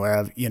describing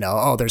where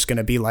there's going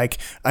to be like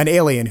an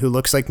alien who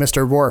looks like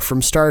Mr. Worf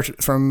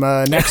from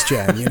Next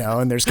Gen,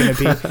 and there's going to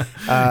be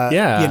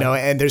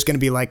and there's going to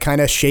be like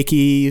kind of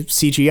shaky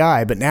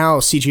CGI, but now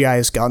CGI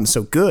has gotten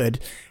so good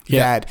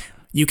that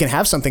you can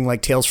have something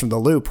like Tales from the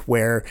Loop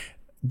where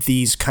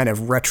these kind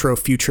of retro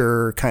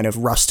future kind of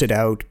rusted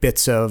out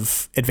bits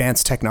of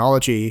advanced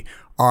technology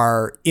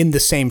are in the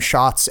same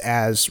shots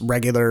as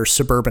regular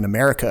suburban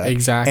America.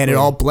 Exactly. And it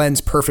all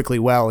blends perfectly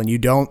well, and you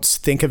don't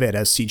think of it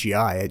as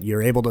CGI.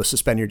 You're able to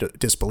suspend your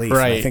disbelief.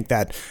 Right. And I think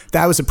that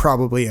was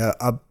probably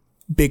a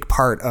big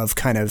part of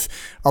kind of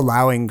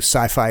allowing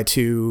sci-fi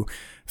to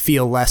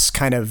feel less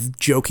kind of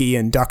jokey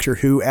and Doctor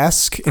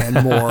Who-esque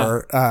and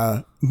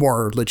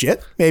more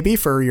legit, maybe,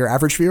 for your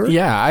average viewer.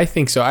 Yeah, I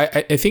think so.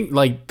 I think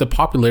like the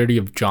popularity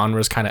of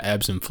genres kind of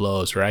ebbs and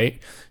flows,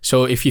 right?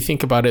 So if you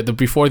think about it,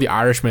 before The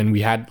Irishman,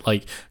 we had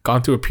like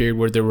gone through a period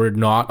where there were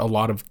not a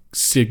lot of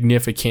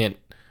significant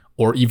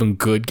or even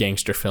good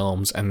gangster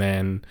films. And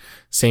then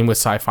same with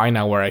sci-fi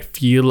now, where I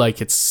feel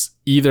like it's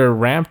either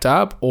ramped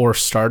up or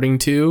starting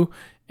to,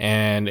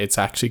 and it's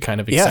actually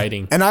kind of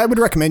exciting. And I would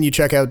recommend you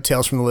check out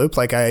Tales from the Loop.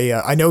 Like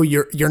I know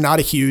you're not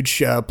a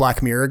huge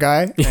Black Mirror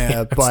guy,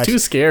 but too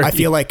scary. I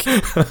feel like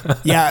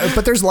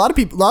but there's a lot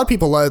of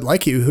people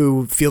like you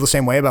who feel the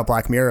same way about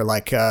Black Mirror.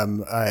 Like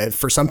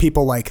for some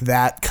people, like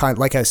that kind,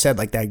 like I said,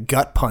 like that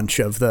gut punch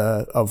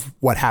of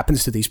what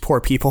happens to these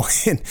poor people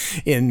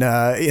in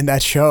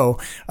that show.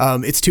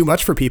 It's too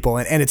much for people,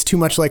 and it's too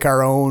much like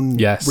our own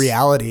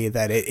reality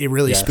that it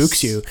really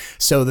spooks you.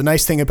 So the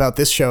nice thing about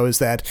this show is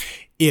that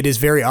it is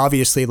very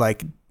obviously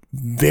like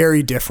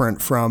very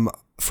different from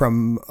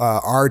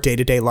our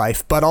day-to-day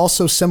life, but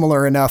also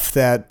similar enough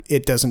that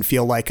it doesn't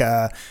feel like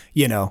a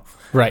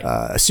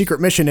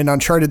secret mission in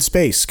uncharted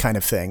space kind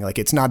of thing. Like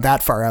it's not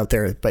that far out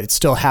there, but it's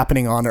still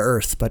happening on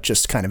Earth, but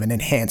just kind of an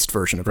enhanced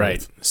version of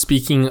Earth.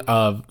 Speaking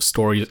of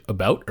stories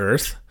about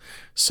Earth,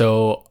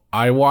 so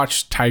I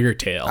watched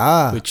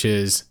Tigertail, which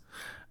is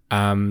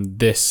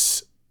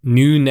this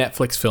new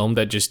Netflix film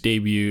that just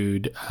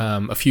debuted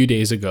a few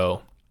days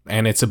ago.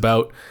 And it's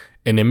about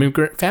an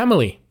immigrant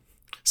family.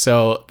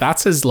 So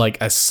that's as like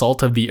a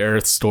salt of the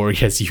earth story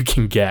as you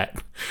can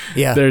get.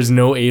 Yeah. There's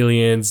no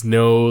aliens,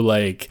 no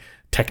like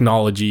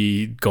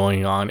technology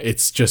going on.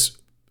 It's just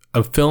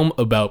a film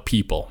about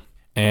people.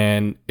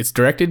 And it's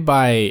directed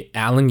by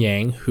Alan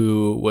Yang,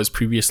 who was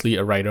previously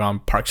a writer on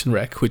Parks and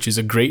Rec, which is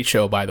a great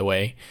show, by the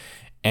way.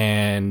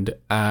 And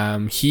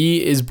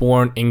he is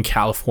born in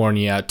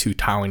California to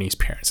Taiwanese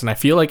parents. And I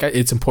feel like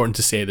it's important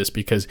to say this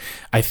because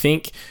I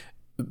think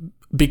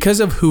because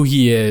of who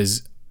he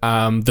is,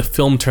 the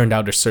film turned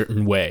out a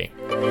certain way.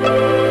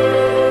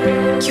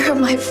 You're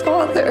my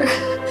father.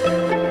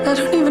 I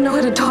don't even know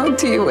how to talk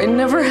to you. I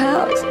never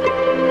have.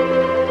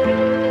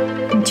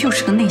 你就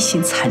是个内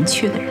心残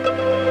缺的人。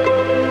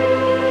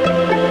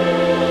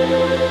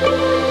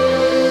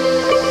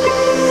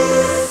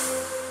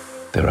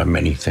There are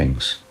many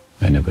things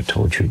I never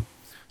told you.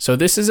 So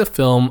this is a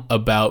film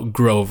about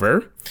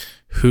Grover,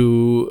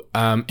 who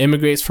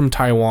immigrates from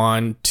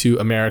Taiwan to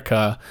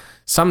America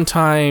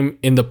sometime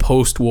in the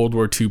post-World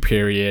War II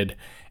period,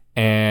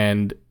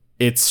 and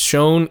it's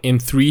shown in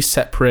 3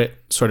 separate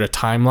sort of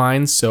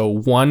timelines. So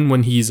one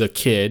when he's a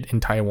kid in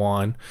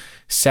Taiwan,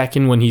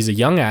 second when he's a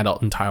young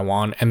adult in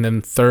Taiwan, and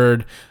then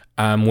third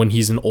when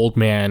he's an old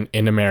man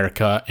in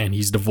America and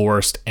he's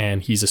divorced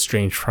and he's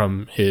estranged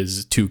from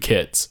his 2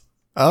 kids.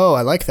 Oh,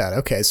 I like that.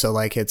 Okay, so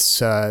like it's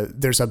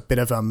there's a bit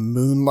of a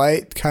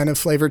Moonlight kind of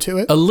flavor to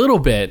it. A little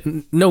bit.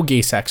 No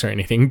gay sex or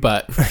anything,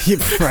 but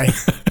right.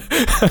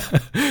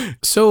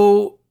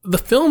 So the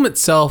film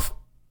itself,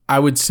 I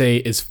would say,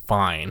 is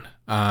fine.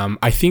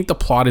 I think the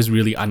plot is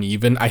really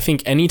uneven. I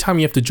think anytime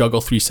you have to juggle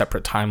 3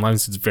 separate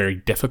timelines, it's very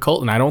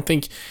difficult. And I don't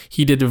think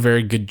he did a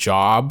very good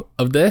job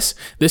of this.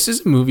 This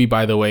is a movie,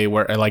 by the way,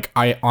 where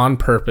I on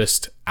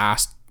purpose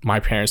asked my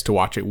parents to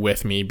watch it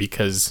with me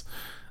because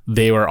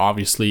they were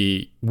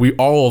obviously,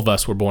 all of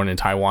us were born in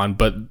Taiwan,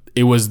 but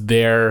it was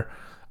their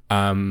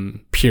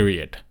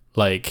period.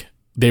 Like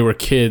they were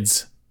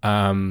kids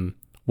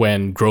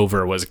when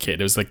Grover was a kid.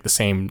 It was like the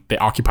same, they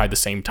occupied the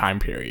same time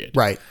period.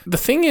 Right. The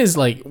thing is,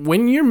 like,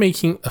 when you're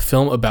making a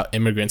film about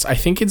immigrants, I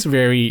think it's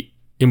very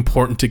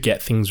important to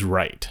get things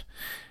right.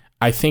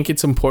 I think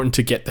it's important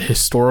to get the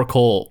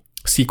historical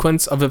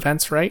sequence of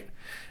events right.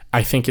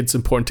 I think it's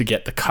important to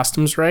get the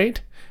customs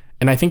right.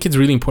 And I think it's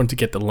really important to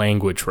get the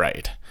language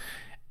right.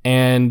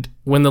 And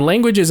when the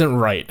language isn't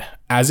right,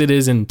 as it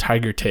is in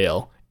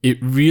Tigertail, it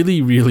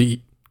really,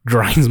 really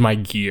grinds my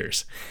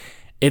gears.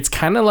 It's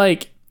kind of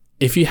like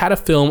if you had a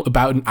film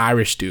about an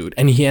Irish dude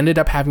and he ended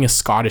up having a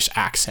Scottish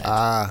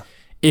accent.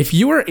 If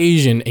you were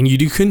Asian and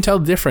you couldn't tell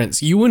the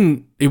difference, it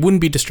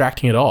wouldn't be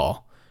distracting at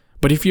all.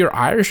 But if you're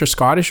Irish or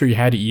Scottish or you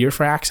had an ear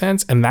for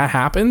accents and that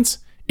happens,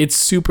 it's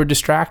super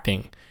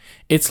distracting.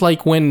 It's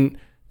like when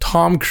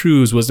Tom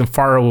Cruise was in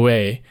Far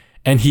Away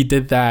and he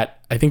did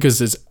that, I think it was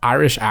his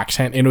Irish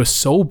accent, and it was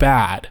so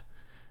bad,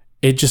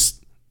 it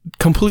just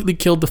completely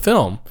killed the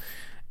film.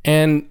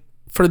 And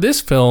for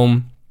this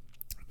film,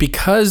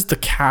 because the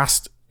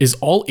cast is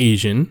all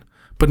Asian,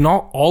 but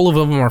not all of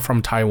them are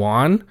from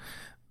Taiwan,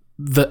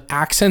 the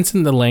accents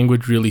in the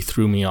language really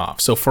threw me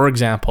off. So for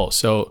example,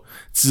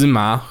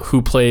 Zima,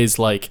 who plays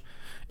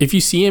if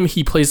you see him,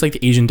 he plays like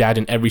the Asian dad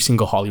in every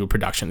single Hollywood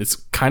production. It's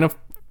kind of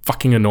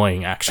fucking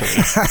annoying, actually.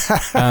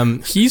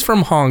 He's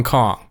from Hong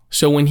Kong.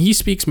 So when he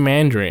speaks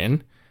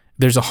Mandarin,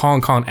 there's a Hong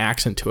Kong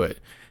accent to it.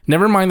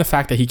 Never mind the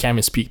fact that he can't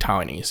even speak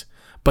Taiwanese.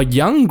 But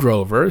young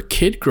Grover,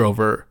 Kid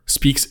Grover,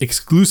 speaks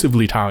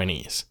exclusively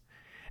Taiwanese.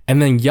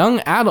 And then young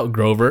adult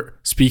Grover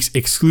speaks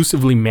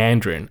exclusively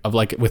Mandarin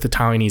with a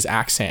Taiwanese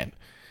accent.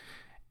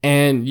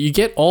 And you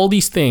get all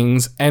these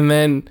things, and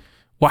then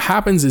what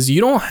happens is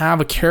you don't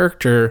have a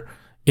character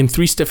in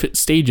 3 different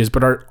stages,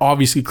 but are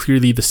obviously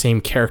clearly the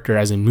same character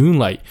as in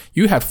Moonlight.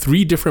 You have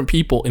 3 different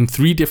people in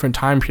 3 different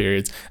time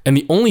periods, and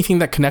the only thing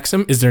that connects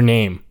them is their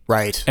name.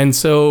 Right. And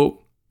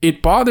so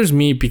it bothers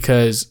me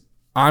because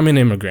I'm an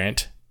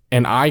immigrant,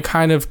 and I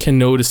kind of can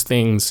notice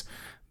things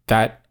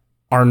that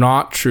are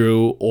not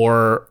true,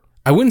 or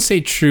I wouldn't say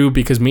true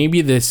because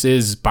maybe this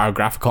is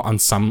biographical on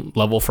some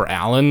level for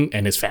Alan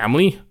and his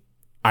family.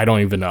 I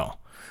don't even know.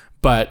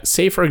 But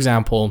say, for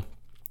example,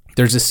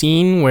 there's a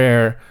scene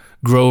where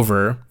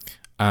Grover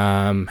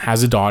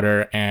has a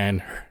daughter,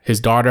 and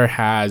his daughter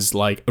has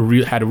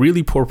had a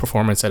really poor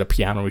performance at a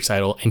piano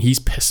recital, and he's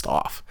pissed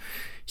off.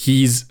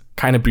 He's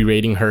kind of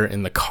berating her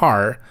in the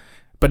car,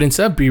 but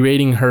instead of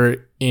berating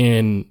her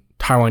in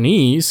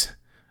Taiwanese,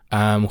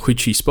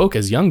 which he spoke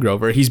as young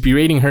Grover, he's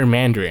berating her in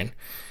Mandarin.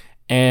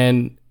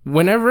 And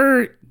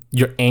whenever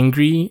you're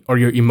angry or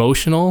you're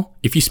emotional,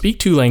 if you speak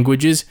 2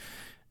 languages,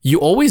 you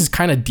always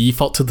kind of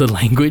default to the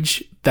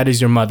language that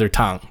is your mother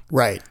tongue.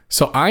 Right.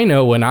 So I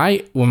know when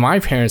my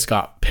parents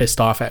got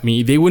pissed off at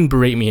me, they wouldn't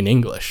berate me in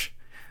English.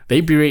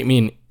 They berate me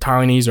in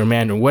Taiwanese or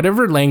Mandarin,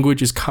 whatever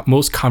language is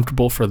most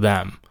comfortable for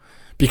them.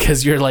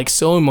 Because you're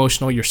so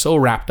emotional, you're so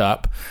wrapped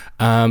up,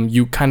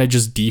 you kind of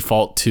just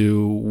default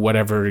to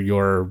whatever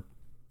your,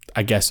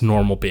 I guess,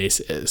 normal base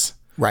is.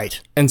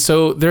 Right. And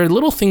so there are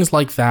little things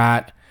like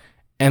that.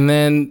 And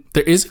then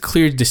there is a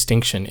clear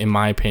distinction, in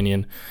my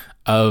opinion,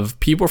 of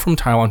people from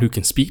Taiwan who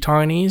can speak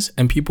Taiwanese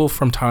and people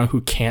from Taiwan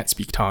who can't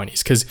speak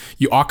Taiwanese, because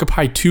you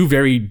occupy 2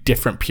 very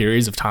different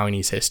periods of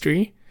Taiwanese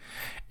history.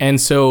 And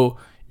so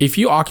if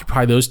you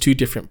occupy those 2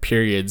 different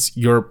periods,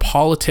 your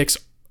politics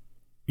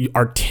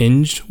are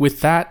tinged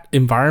with that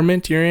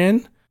environment you're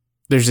in.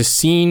 There's a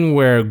scene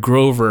where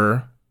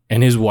Grover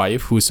and his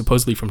wife, who is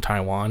supposedly from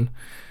Taiwan,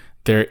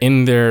 they're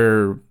in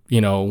their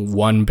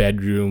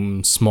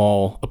 1-bedroom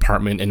small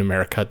apartment in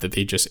America that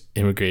they just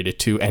immigrated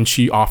to, and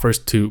she offers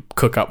to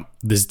cook up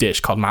this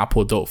dish called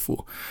mapo tofu.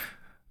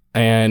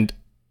 And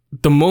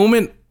the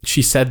moment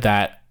she said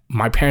that,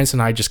 my parents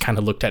and I just kind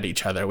of looked at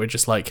each other. We're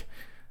just like,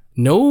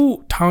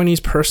 no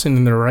Taiwanese person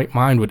in their right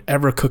mind would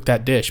ever cook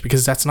that dish,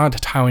 because that's not a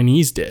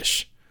Taiwanese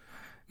dish.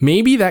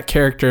 Maybe that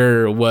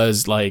character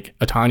was like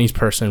a Taiwanese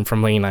person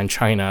from mainland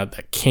China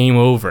that came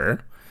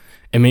over,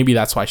 and maybe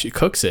that's why she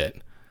cooks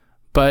it.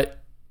 But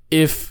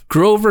if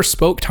Grover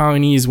spoke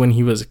Taiwanese when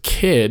he was a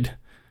kid,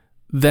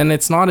 then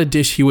it's not a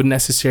dish he would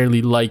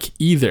necessarily like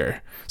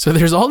either. So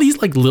there's all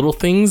these little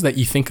things that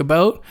you think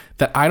about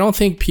that I don't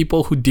think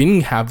people who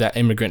didn't have that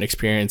immigrant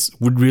experience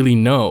would really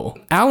know.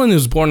 Alan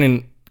was born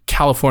in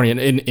California,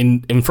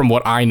 and from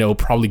what I know,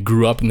 probably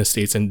grew up in the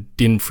States and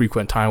didn't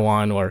frequent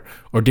Taiwan or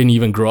didn't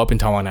even grow up in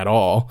Taiwan at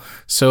all.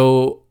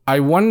 So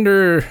I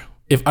wonder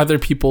if other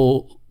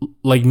people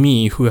like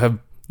me who have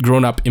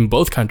grown up in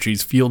both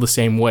countries feel the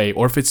same way,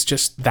 or if it's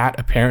just that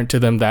apparent to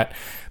them that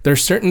there are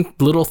certain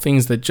little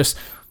things that just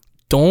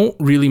don't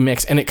really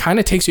mix, and it kind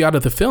of takes you out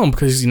of the film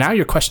because now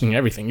you're questioning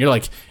everything. You're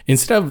like,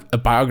 instead of a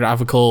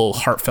biographical,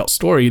 heartfelt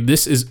story,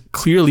 this is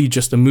clearly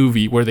just a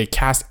movie where they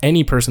cast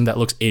any person that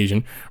looks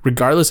Asian,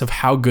 regardless of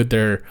how good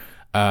their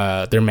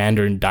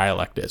Mandarin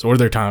dialect is, or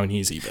their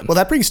Taiwanese even. Well,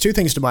 that brings two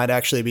things to mind,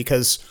 actually,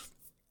 because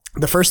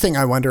the first thing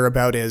I wonder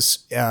about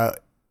is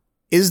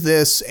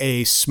this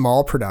a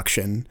small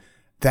production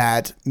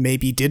that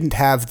maybe didn't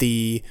have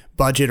the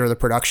budget or the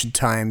production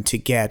time to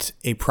get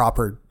a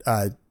proper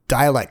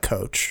dialect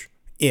coach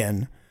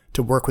in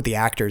to work with the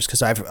actors?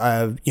 Because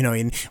I've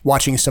in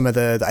watching some of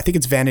I think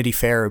it's Vanity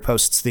Fair who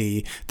posts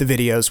the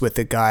videos with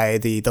the guy,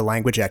 the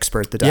language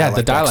expert, the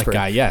dialect expert.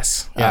 Guy,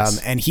 yes.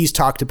 And he's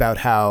talked about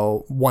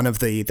how one of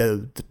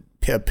the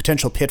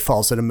potential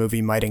pitfalls that a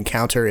movie might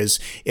encounter is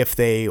if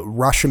they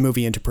rush a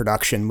movie into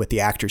production with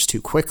the actors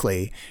too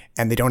quickly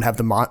and they don't have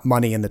the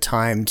money and the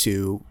time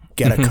to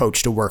get a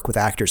coach to work with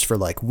actors for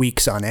like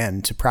weeks on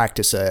end to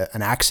practice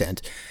an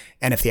accent.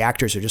 And if the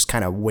actors are just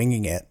kind of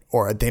winging it,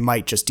 or they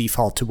might just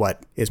default to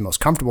what is most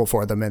comfortable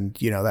for them. And,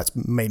 that's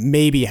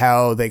maybe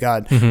how they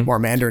got more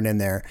Mandarin in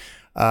there,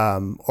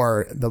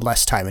 or the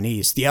less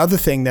Taiwanese. The other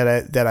thing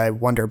that I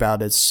wonder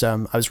about is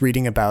I was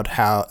reading about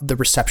how the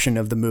reception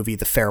of the movie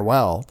The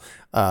Farewell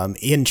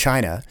in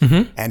China,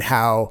 and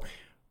how,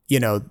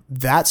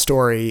 that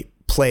story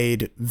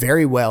played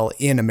very well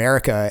in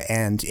America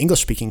and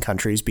English-speaking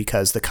countries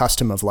because the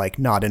custom of like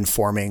not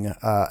informing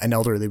an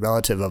elderly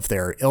relative of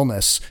their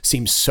illness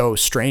seems so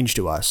strange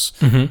to us.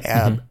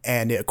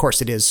 And of course,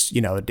 it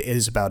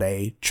is about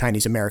a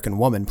Chinese-American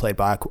woman played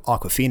by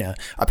Awkwafina.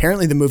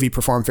 Apparently, the movie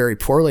performed very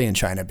poorly in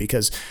China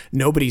because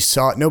nobody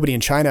in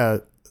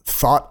China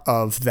thought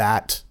of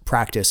that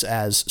practice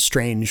as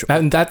strange.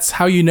 And that's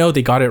how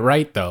they got it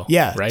right, though.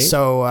 Yeah. Right.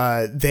 So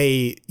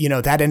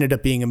that ended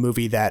up being a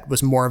movie that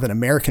was more of an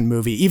American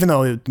movie, even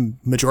though the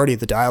majority of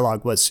the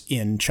dialogue was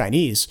in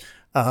Chinese.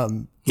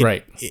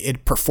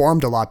 It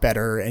performed a lot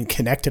better and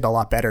connected a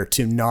lot better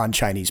to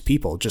non-Chinese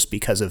people just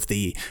because of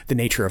the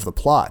nature of the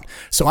plot.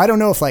 So I don't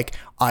know if like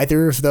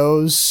either of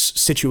those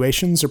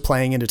situations are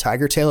playing into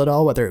Tigertail at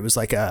all, whether it was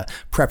like a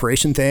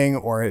preparation thing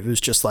or it was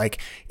just like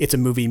it's a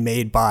movie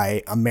made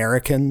by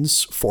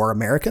Americans for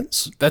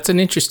Americans. That's an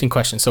interesting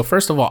question. So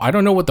first of all, I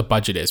don't know what the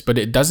budget is, but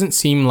it doesn't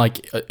seem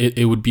like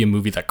it would be a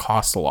movie that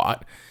costs a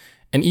lot.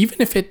 And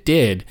even if it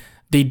did,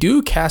 they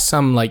do cast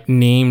some like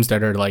names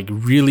that are like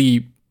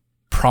really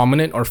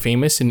prominent or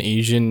famous in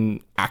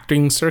Asian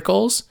acting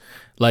circles.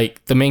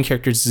 Like the main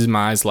character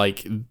Zima is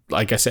like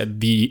I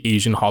said, the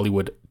Asian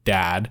Hollywood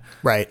dad.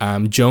 Right.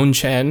 Joan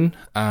Chen,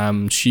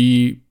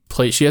 she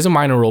has a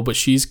minor role, but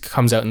she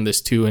comes out in this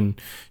too, and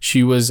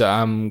she was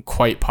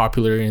quite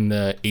popular in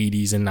the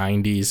 80s and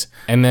 90s.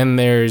 And then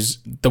there's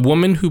the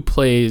woman who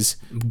plays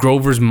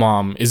Grover's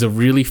mom is a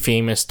really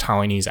famous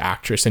Taiwanese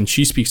actress, and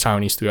she speaks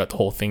Taiwanese throughout the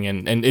whole thing,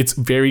 and it's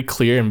very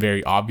clear and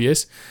very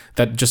obvious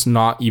that just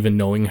not even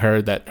knowing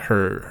her, that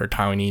her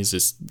Taiwanese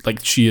is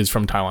like she is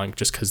from Taiwan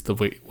just because the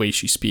way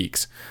she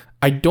speaks.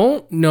 I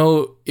don't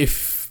know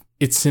if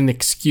it's an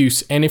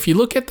excuse, and if you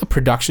look at the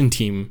production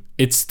team,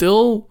 it's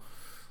still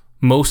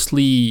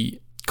mostly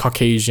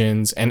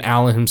Caucasians, and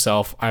Alan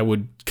himself I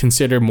would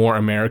consider more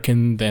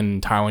American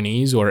than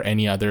Taiwanese or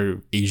any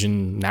other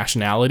Asian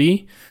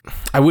nationality.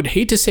 I would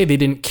hate to say they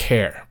didn't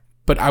care,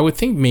 but I would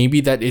think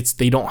maybe that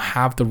they don't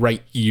have the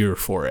right ear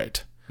for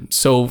it.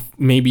 So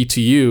maybe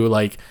to you,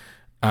 like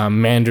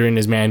Mandarin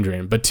is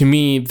Mandarin, but to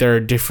me there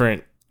are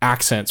different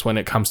accents when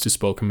it comes to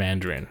spoken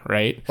Mandarin,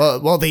 right?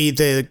 Well,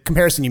 the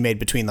comparison you made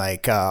between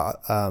like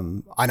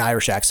an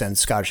Irish accent,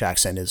 Scottish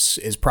accent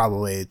is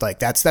probably like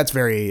that's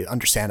very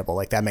understandable.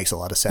 Like that makes a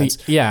lot of sense.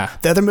 Yeah.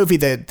 The other movie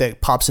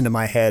that pops into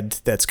my head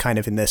that's kind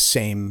of in this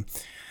same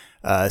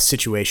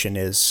situation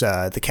is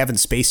the Kevin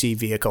Spacey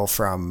vehicle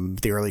from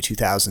the early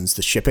 2000s,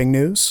 The Shipping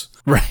News.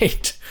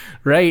 Right.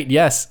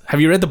 Yes.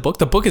 Have you read the book?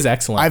 The book is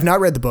excellent. I've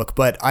not read the book,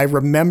 but I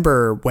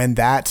remember when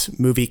that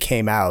movie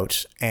came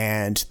out,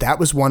 and that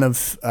was one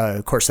of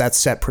course, that's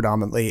set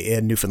predominantly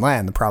in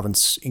Newfoundland, the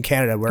province in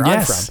Canada where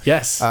I'm from.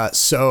 Yes.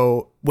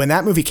 So when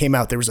that movie came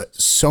out, there was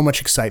so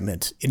much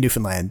excitement in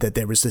Newfoundland that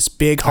there was this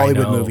big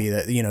Hollywood movie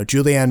that,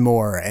 Julianne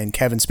Moore and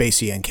Kevin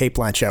Spacey and Cate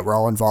Blanchett were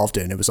all involved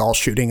in. It was all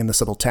shooting in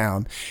this little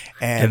town.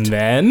 And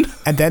then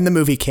the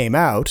movie came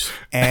out,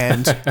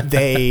 and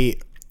they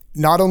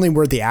not only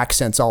were the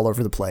accents all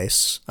over the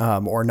place,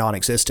 or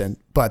non-existent,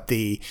 but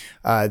they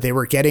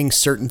were getting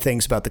certain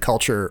things about the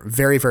culture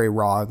very, very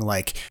wrong.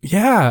 Like,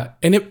 yeah,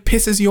 and it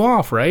pisses you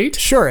off, right?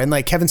 Sure. And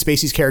like Kevin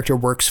Spacey's character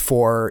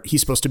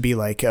he's supposed to be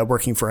like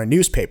working for a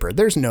newspaper.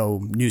 There's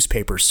no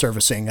newspaper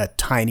servicing a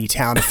tiny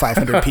town of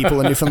 500 people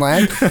in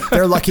Newfoundland.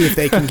 They're lucky if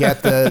they can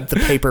get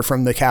the paper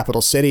from the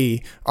capital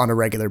city on a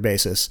regular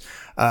basis.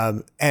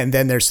 And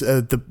then there's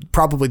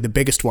probably the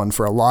biggest one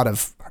for a lot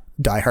of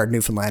diehard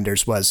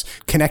Newfoundlanders was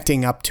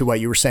connecting up to what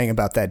you were saying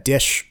about that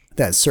dish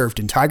that's served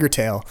in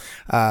Tigertail.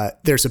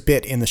 There's a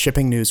bit in The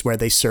Shipping News where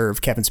they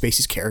serve Kevin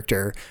Spacey's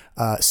character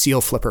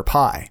seal flipper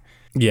pie.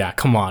 Yeah,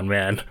 come on,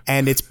 man.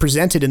 And it's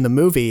presented in the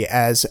movie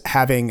as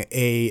having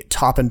a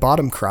top and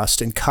bottom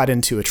crust and cut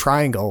into a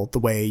triangle the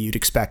way you'd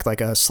expect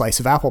like a slice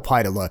of apple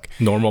pie to look.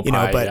 Normal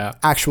pie, but yeah.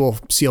 actual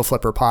seal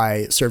flipper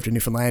pie served in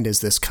Newfoundland is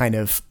this kind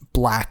of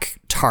black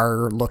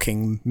tar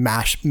looking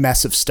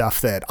mess of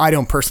stuff that I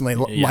don't personally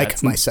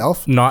like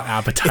myself. Not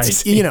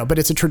appetizing. It's, but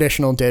it's a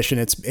traditional dish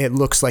and it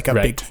looks like a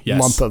big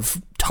lump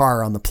of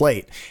tar on the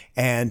plate.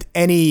 And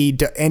any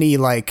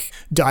like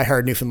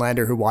diehard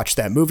Newfoundlander who watched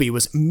that movie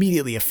was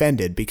immediately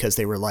offended because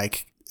they were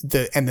like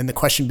and then the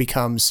question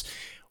becomes,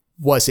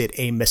 was it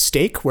a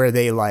mistake where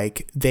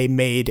they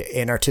made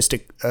an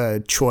artistic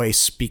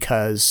choice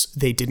because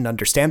they didn't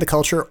understand the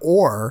culture,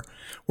 or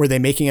were they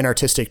making an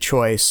artistic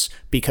choice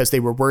because they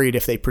were worried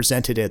if they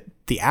presented it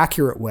the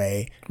accurate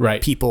way,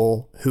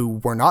 people who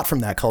were not from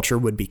that culture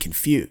would be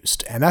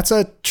confused? And that's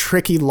a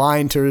tricky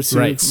line to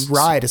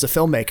ride as a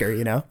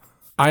filmmaker,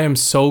 I'm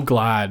so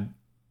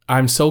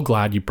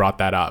glad you brought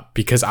that up,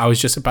 because I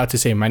was just about to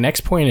say my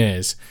next point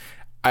is,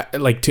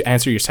 to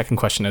answer your second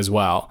question as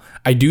well,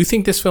 I do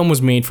think this film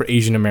was made for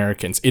Asian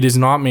Americans. It is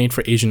not made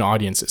for Asian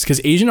audiences,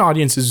 because Asian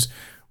audiences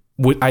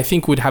would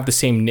have the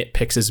same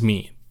nitpicks as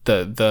me.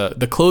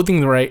 The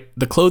clothing right,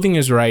 the clothing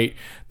is right,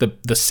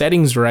 the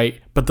setting's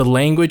right, but the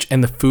language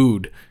and the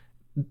food,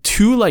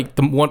 two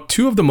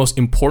of the most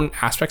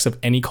important aspects of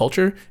any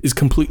culture, is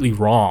completely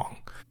wrong.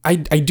 I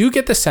do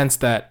get the sense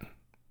that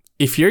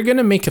if you're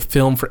gonna make a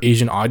film for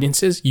Asian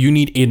audiences, you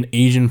need an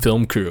Asian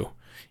film crew.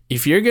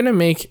 If you're going to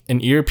make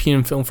an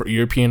European film for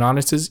European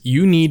audiences,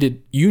 you need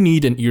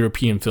an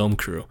European film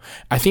crew.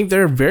 I think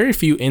there are very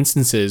few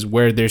instances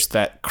where there's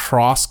that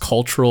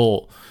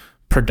cross-cultural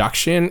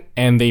production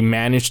and they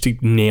manage to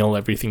nail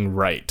everything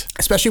right.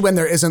 Especially when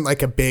there isn't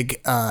like a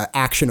big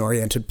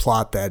action-oriented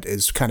plot that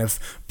is kind of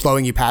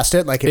blowing you past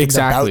it. Like if it's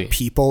about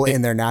people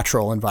in their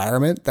natural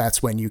environment,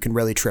 that's when you can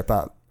really trip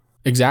up.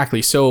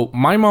 Exactly. So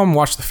my mom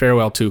watched The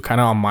Farewell too,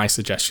 kind of on my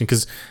suggestion,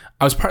 because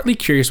I was partly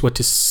curious what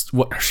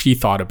she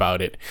thought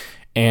about it.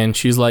 And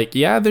she's like,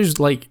 yeah, there's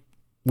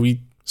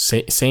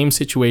same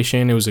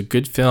situation. It was a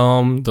good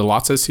film. There are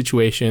lots of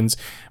situations.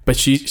 But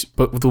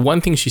the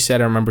one thing she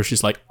said, I remember,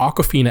 she's like,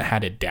 Awkwafina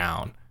had it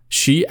down.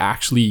 She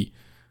actually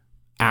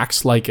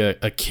acts like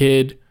a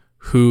kid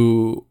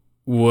who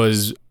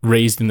was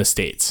raised in the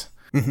States.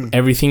 Mm-hmm.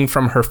 Everything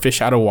from her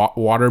fish out of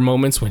water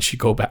moments when she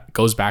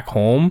goes back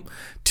home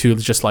to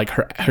just like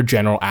her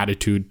general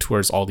attitude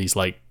towards all these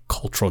like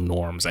cultural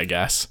norms, I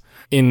guess.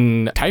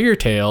 In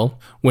Tigertail,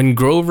 when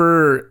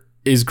Grover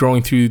is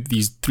growing through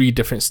these 3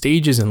 different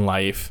stages in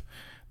life,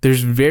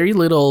 there's very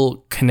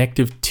little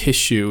connective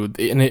tissue,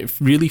 and it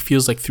really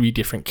feels like 3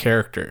 different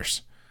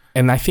characters.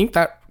 And I think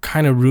that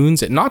kind of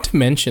ruins it. Not to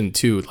mention,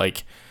 too,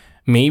 like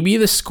maybe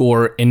the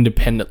score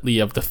independently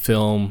of the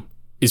film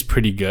is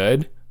pretty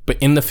good, but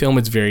in the film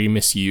it's very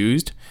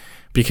misused,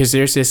 because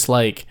there's this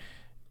like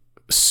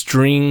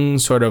string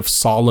sort of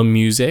solemn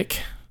music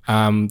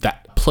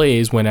that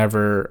plays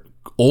whenever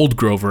old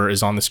Grover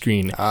is on the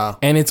screen.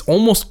 And it's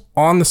almost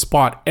on the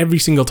spot every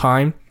single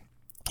time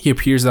he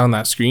appears on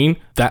that screen,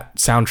 that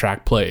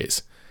soundtrack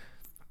plays.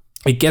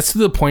 It gets to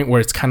the point where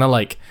it's kind of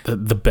like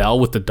the bell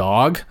with the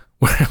dog,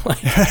 where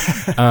like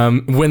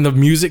when the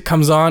music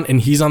comes on and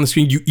he's on the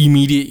screen,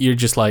 you're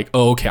just like,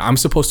 oh, okay, I'm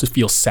supposed to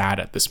feel sad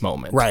at this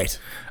moment. Right.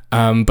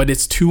 But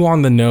it's too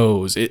on the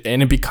nose,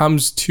 and it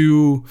becomes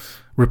too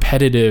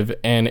repetitive,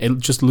 and it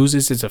just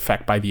loses its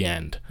effect by the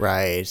end.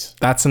 Right.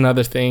 That's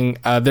another thing.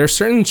 There are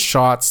certain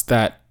shots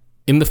that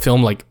in the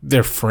film, like,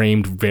 they're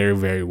framed very,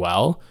 very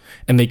well,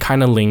 and they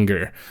kind of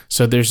linger.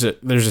 So there's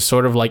a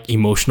sort of like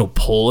emotional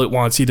pull it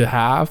wants you to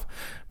have,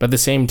 but at the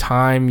same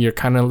time,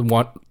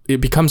 it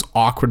becomes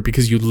awkward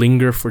because you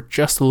linger for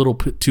just a little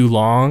bit too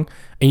long,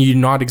 and you're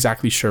not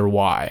exactly sure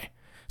why.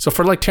 So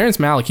for like Terrence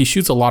Malick, he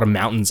shoots a lot of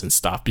mountains and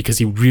stuff because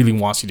he really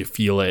wants you to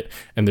feel it.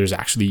 And there's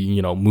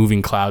actually,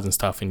 moving clouds and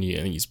stuff. And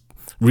he's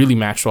really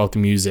matched out the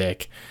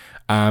music.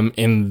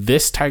 In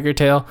this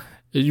Tigertail,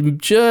 it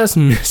just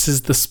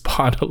misses the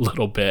spot a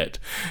little bit.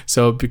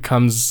 So it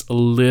becomes a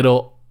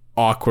little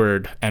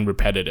awkward and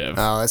repetitive.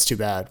 Oh, that's too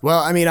bad. Well,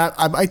 I mean,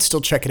 I might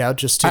still check it out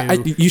just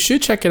to... you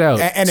should check it out.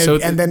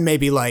 And then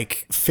maybe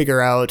like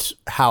figure out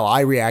how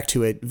I react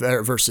to it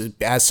versus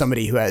as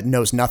somebody who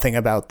knows nothing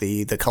about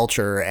the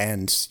culture,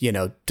 and,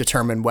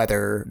 determine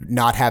whether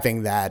not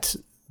having that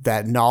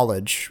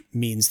knowledge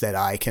means that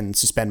I can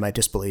suspend my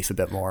disbelief a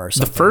bit more or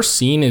something. The first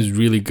scene is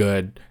really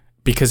good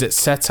because it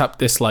sets up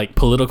this like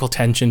political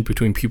tension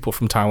between people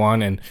from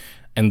Taiwan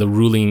and the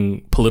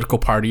ruling political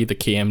party, the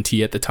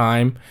KMT at the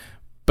time.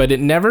 But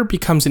it never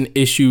becomes an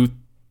issue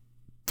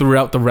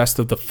throughout the rest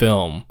of the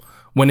film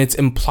when it's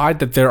implied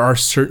that there are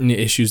certain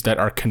issues that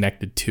are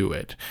connected to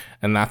it.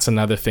 And that's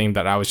another thing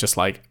that I was just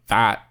like,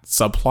 that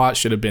subplot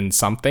should have been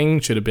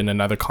been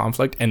another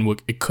conflict, and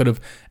it could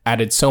have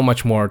added so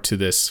much more to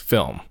this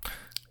film.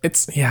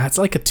 It's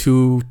like a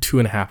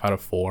 2.5 out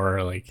of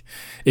 4. Like,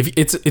 if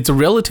it's a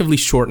relatively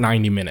short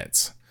 90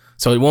 minutes,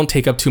 so it won't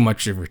take up too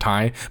much of your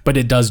time, but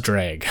it does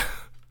drag.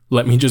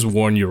 Let me just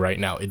warn you right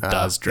now, it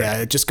does drag.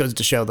 Yeah, it just goes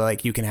to show that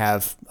like you can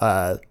have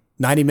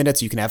 90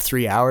 minutes, you can have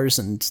 3 hours,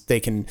 and they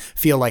can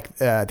feel like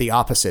the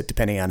opposite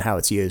depending on how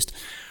it's used.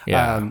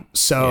 Yeah.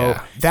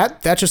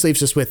 That just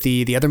leaves us with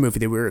the other movie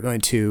that we were going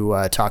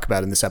to talk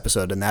about in this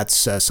episode, and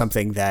that's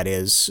something that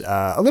is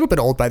a little bit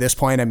old by this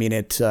point. I mean,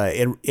 it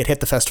hit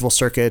the festival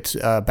circuit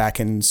back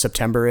in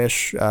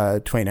September-ish,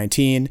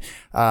 2019,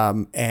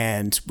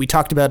 and we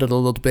talked about it a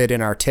little bit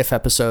in our TIFF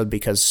episode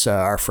because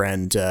our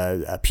friend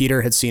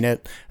Peter had seen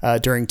it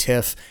during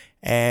TIFF,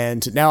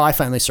 and now I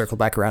finally circled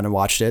back around and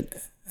watched it.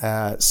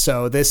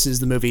 So this is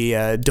the movie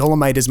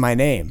Dolomite Is My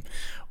Name,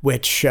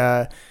 which...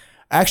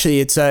 Actually,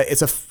 it's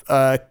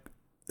a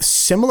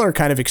similar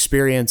kind of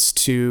experience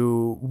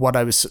to what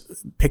I was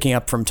picking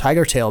up from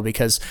Tigertail,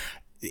 because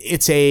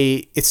it's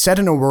set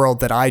in a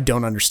world that I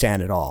don't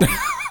understand at all.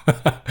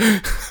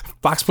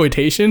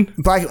 Blaxploitation?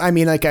 I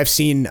mean, like I've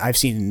seen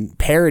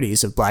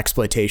parodies of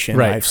blaxploitation.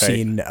 Right, I've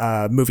seen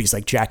movies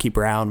like Jackie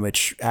Brown,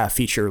 which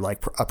feature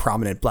like a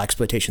prominent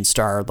blaxploitation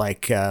star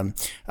like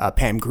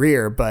Pam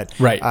Grier. But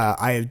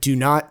I'm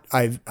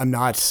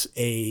not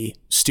a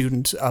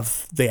student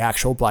of the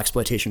actual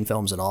blaxploitation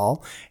films at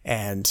all,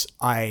 and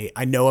I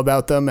know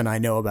about them, and I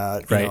know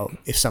about you know,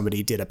 if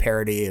somebody did a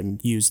parody and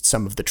used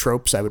some of the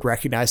tropes, I would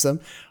recognize them.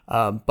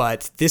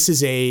 But this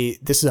is a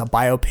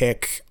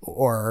biopic,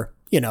 or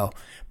you know,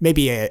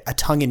 maybe a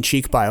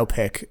tongue-in-cheek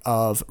biopic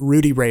of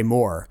Rudy Ray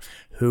Moore,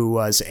 who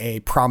was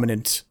a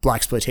prominent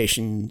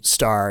blaxploitation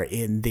star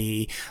in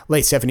the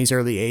late 70s,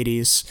 early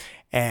 80s.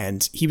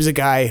 And he was a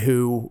guy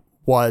who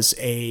was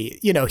he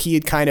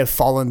had kind of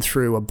fallen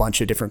through a bunch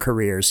of different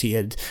careers. He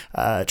had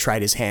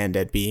tried his hand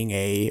at being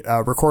a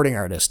recording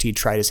artist. He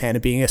tried his hand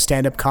at being a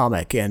stand-up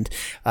comic. And,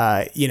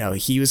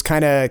 he was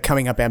kind of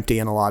coming up empty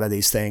in a lot of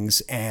these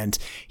things. And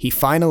he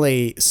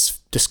finally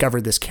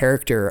discovered this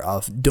character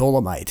of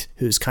Dolomite,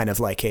 who's kind of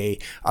like a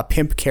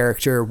pimp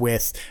character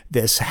with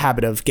this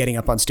habit of getting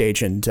up on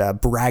stage and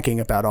bragging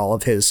about all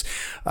of his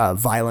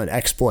violent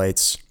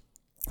exploits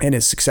and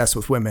his success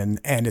with women.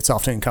 And it's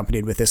often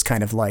accompanied with this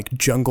kind of like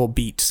jungle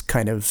beat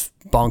kind of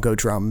bongo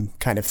drum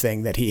kind of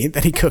thing that he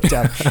cooked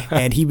up.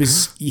 And he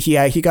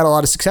got a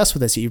lot of success with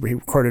this. He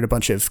recorded a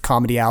bunch of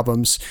comedy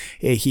albums.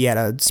 He had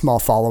a small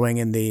following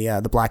in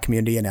the black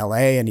community in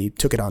LA, and he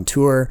took it on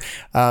tour.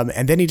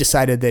 And then he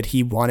decided that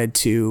he wanted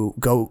to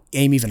go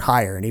aim even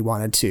higher, and he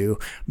wanted to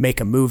make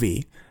a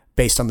movie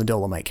based on the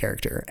Dolomite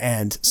character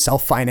and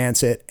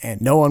self-finance it. And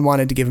no one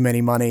wanted to give him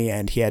any money,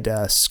 and he had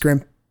to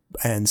scrimp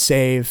and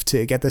save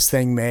to get this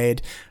thing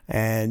made,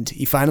 and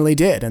he finally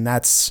did. And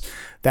that's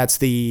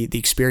the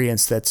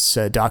experience that's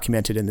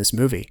documented in this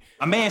movie.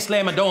 A man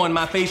slammed a door in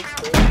my face.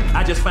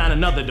 I just found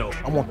another door.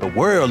 I want the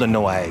world to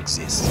know I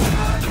exist.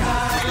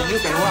 You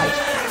can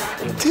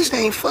write. This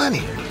ain't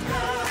funny,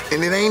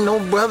 and it ain't no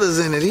brothers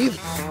in it either.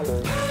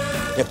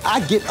 If I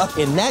get up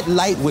in that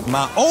light with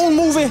my own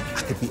movie,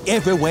 I could be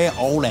everywhere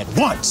all at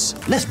once.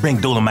 Let's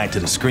bring Dolomite to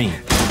the screen.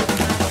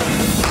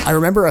 I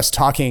remember us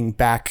talking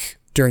back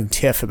during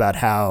TIFF about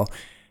how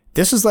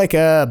this is like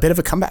a bit of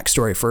a comeback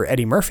story for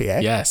Eddie Murphy, eh?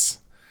 Yes.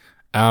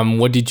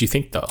 What did you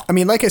think, though? I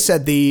mean, like I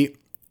said, the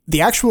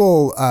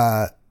actual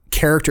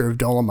character of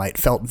Dolomite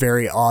felt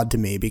very odd to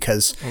me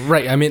because...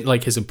 Right, I mean,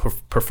 like his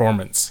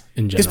performance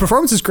in general. His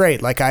performance is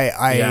great. Like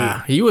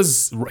he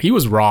was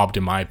robbed,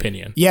 in my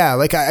opinion. Yeah,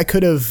 like I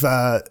could have...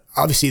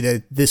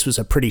 obviously, this was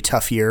a pretty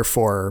tough year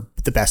for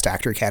the Best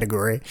Actor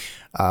category.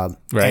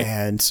 Right.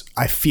 And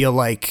I feel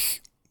like...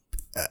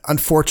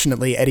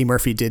 Unfortunately, Eddie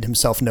Murphy did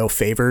himself no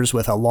favors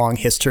with a long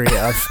history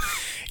of,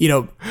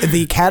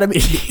 the Academy.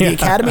 The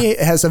Academy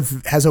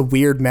has a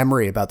weird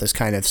memory about this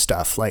kind of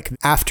stuff. Like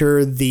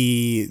after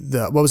the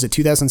what was it,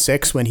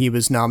 2006, when he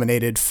was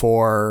nominated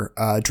for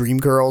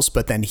Dreamgirls,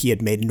 but then he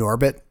had made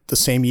Norbit the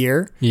same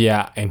year.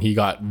 Yeah, and he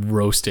got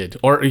roasted,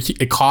 or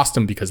it cost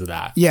him because of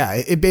that. Yeah,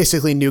 it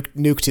basically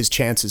nuked his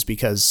chances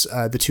because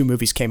the two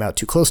movies came out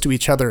too close to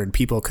each other, and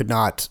people could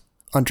not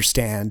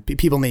understand.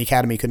 People in the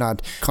Academy could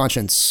not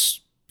conscience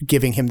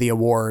giving him the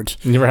award,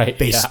 right?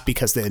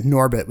 Because the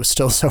Norbit was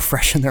still so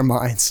fresh in their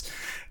minds.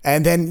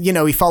 And then,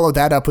 he followed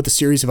that up with a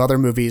series of other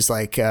movies,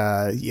 like,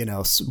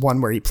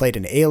 one where he played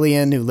an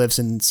alien who lives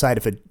inside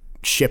of a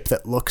ship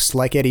that looks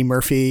like Eddie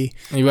Murphy.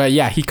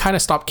 Yeah, he kind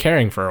of stopped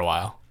caring for a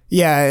while.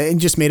 Yeah,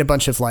 and just made a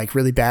bunch of like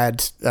really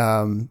bad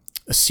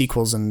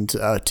sequels and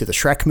to the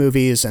Shrek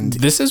movies. And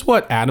this is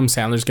what Adam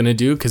Sandler's gonna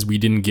do because we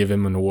didn't give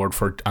him an award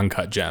for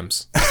Uncut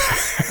Gems.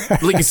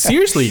 Like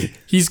seriously,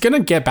 he's gonna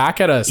get back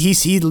at us.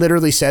 He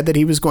literally said that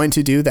he was going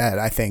to do that.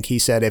 I think he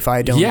said, if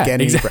I don't get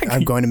any,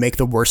 I'm going to make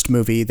the worst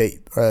movie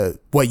that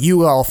what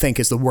you all think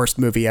is the worst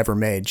movie ever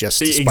made. Just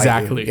to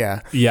spite you.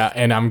 Yeah,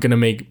 and I'm gonna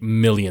make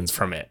millions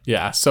from it.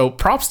 Yeah, so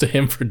props to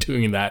him for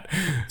doing that.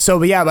 So,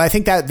 but I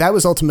think that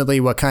was ultimately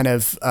what kind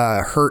of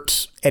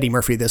hurt Eddie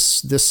Murphy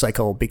this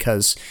cycle,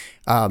 because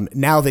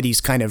now that he's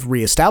kind of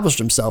reestablished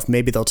himself,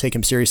 maybe they'll take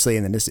him seriously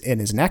in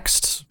his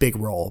next big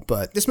role.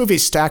 But this movie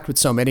is stacked with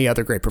so many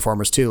other great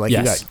performers too. Like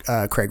you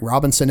got Craig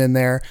Robinson in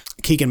there,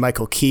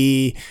 Keegan-Michael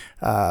Key,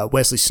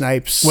 Wesley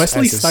Snipes.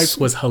 Wesley Snipes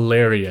was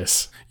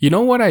hilarious. You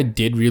know what I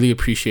did really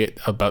appreciate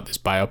about this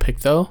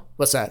biopic though?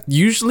 What's that?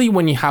 Usually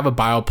when you have a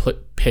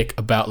biopic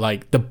about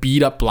like the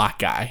beat up black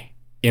guy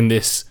in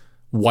this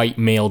white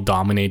male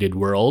dominated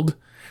world,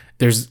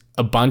 there's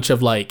a bunch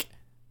of like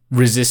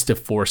resistive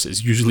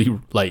forces, usually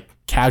like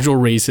casual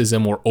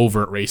racism or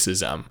overt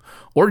racism,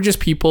 or just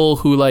people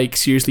who like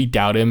seriously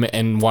doubt him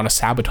and want to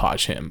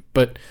sabotage him.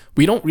 But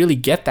we don't really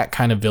get that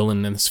kind of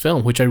villain in this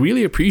film, which I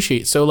really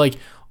appreciate. So like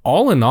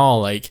all in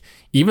all, like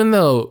even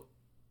though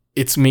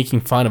it's making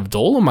fun of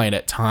Dolomite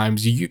at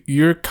times,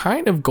 you're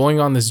kind of going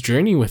on this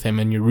journey with him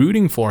and you're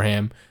rooting for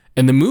him,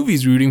 and the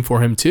movie's rooting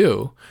for him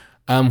too,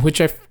 which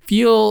I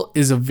feel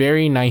is a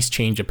very nice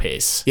change of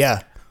pace.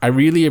 Yeah. I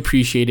really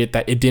appreciated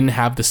that it didn't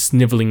have the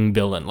sniveling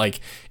villain.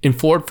 Like in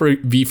Ford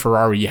v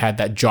Ferrari, you had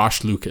that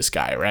Josh Lucas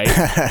guy, right?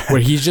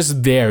 Where he's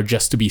just there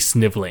just to be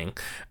sniveling.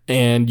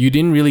 And you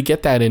didn't really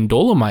get that in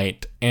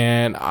Dolomite.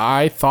 And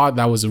I thought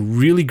that was a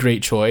really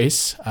great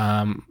choice.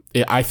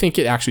 I think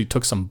it actually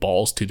took some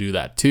balls to do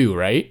that too,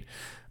 right?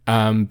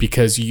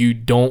 Because you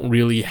don't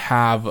really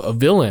have a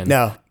villain.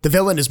 No, the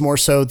villain is more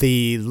so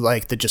the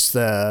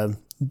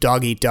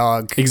dog eat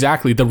dog.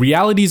 Exactly. The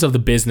realities of the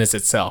business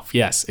itself.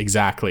 Yes,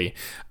 exactly.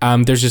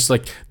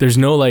 There's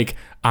no like,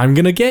 I'm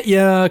going to get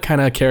ya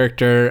kind of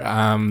character.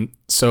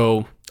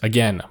 So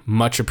again,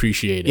 much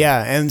appreciated.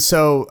 Yeah. And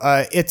so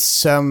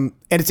it's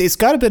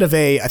got a bit of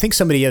a, I think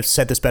somebody has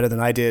said this better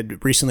than I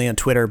did recently on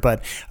Twitter,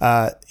 but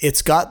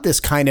it's got this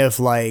kind of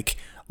like,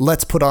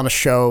 let's put on a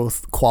show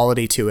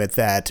quality to it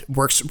that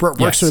works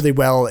really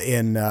well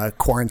in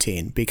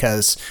quarantine,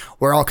 because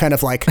we're all kind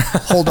of like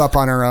holed up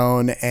on our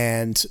own,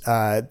 and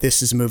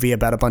this is a movie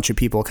about a bunch of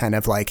people kind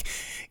of like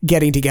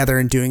getting together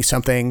and doing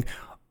something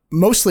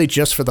mostly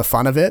just for the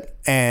fun of it,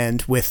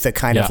 and with the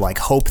kind of like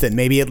hope that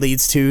maybe it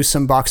leads to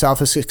some box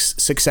office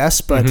success,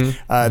 but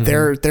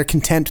they're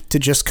content to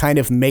just kind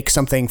of make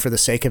something for the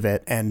sake of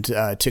it and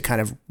to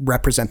kind of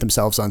represent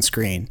themselves on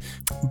screen.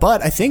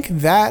 But I think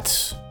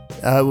that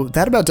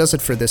about does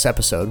it for this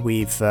episode.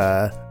 We've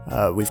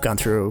gone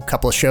through a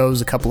couple of shows,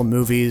 a couple of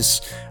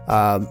movies,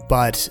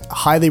 but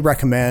highly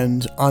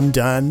recommend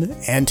Undone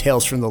and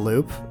Tales from the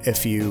Loop.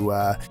 If you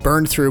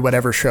burned through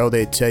whatever show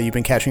that you've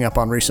been catching up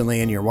on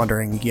recently and you're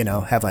wondering,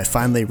 have I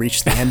finally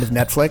reached the end of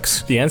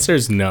Netflix? The answer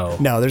is no.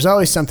 No, there's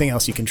always something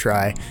else you can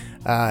try.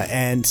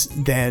 And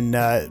then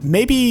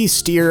maybe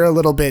steer a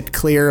little bit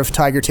clear of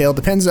Tigertail.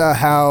 Depends on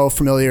how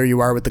familiar you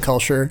are with the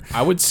culture.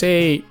 I would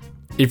say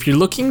if you're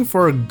looking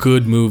for a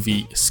good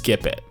movie,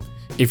 skip it.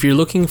 If you're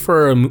looking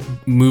for a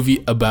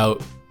movie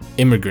about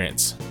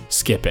immigrants,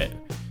 skip it.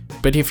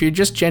 But if you're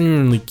just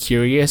genuinely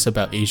curious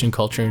about Asian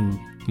culture and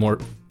more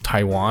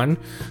Taiwan,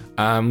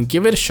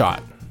 give it a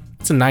shot.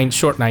 It's a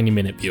short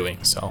 90-minute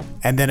viewing. So,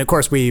 and then of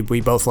course we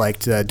both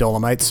liked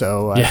Dolomite,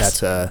 so yes.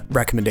 That's a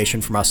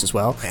recommendation from us as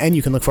well. And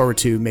you can look forward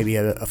to maybe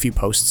a few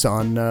posts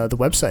on the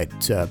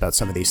website about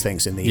some of these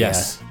things in the.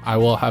 Yes, I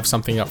will have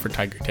something up for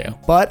Tigertail.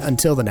 But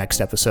until the next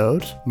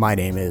episode, my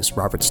name is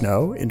Robert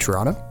Snow in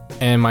Toronto,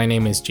 and my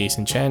name is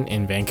Jason Chen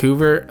in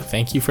Vancouver.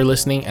 Thank you for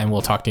listening, and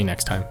we'll talk to you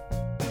next time.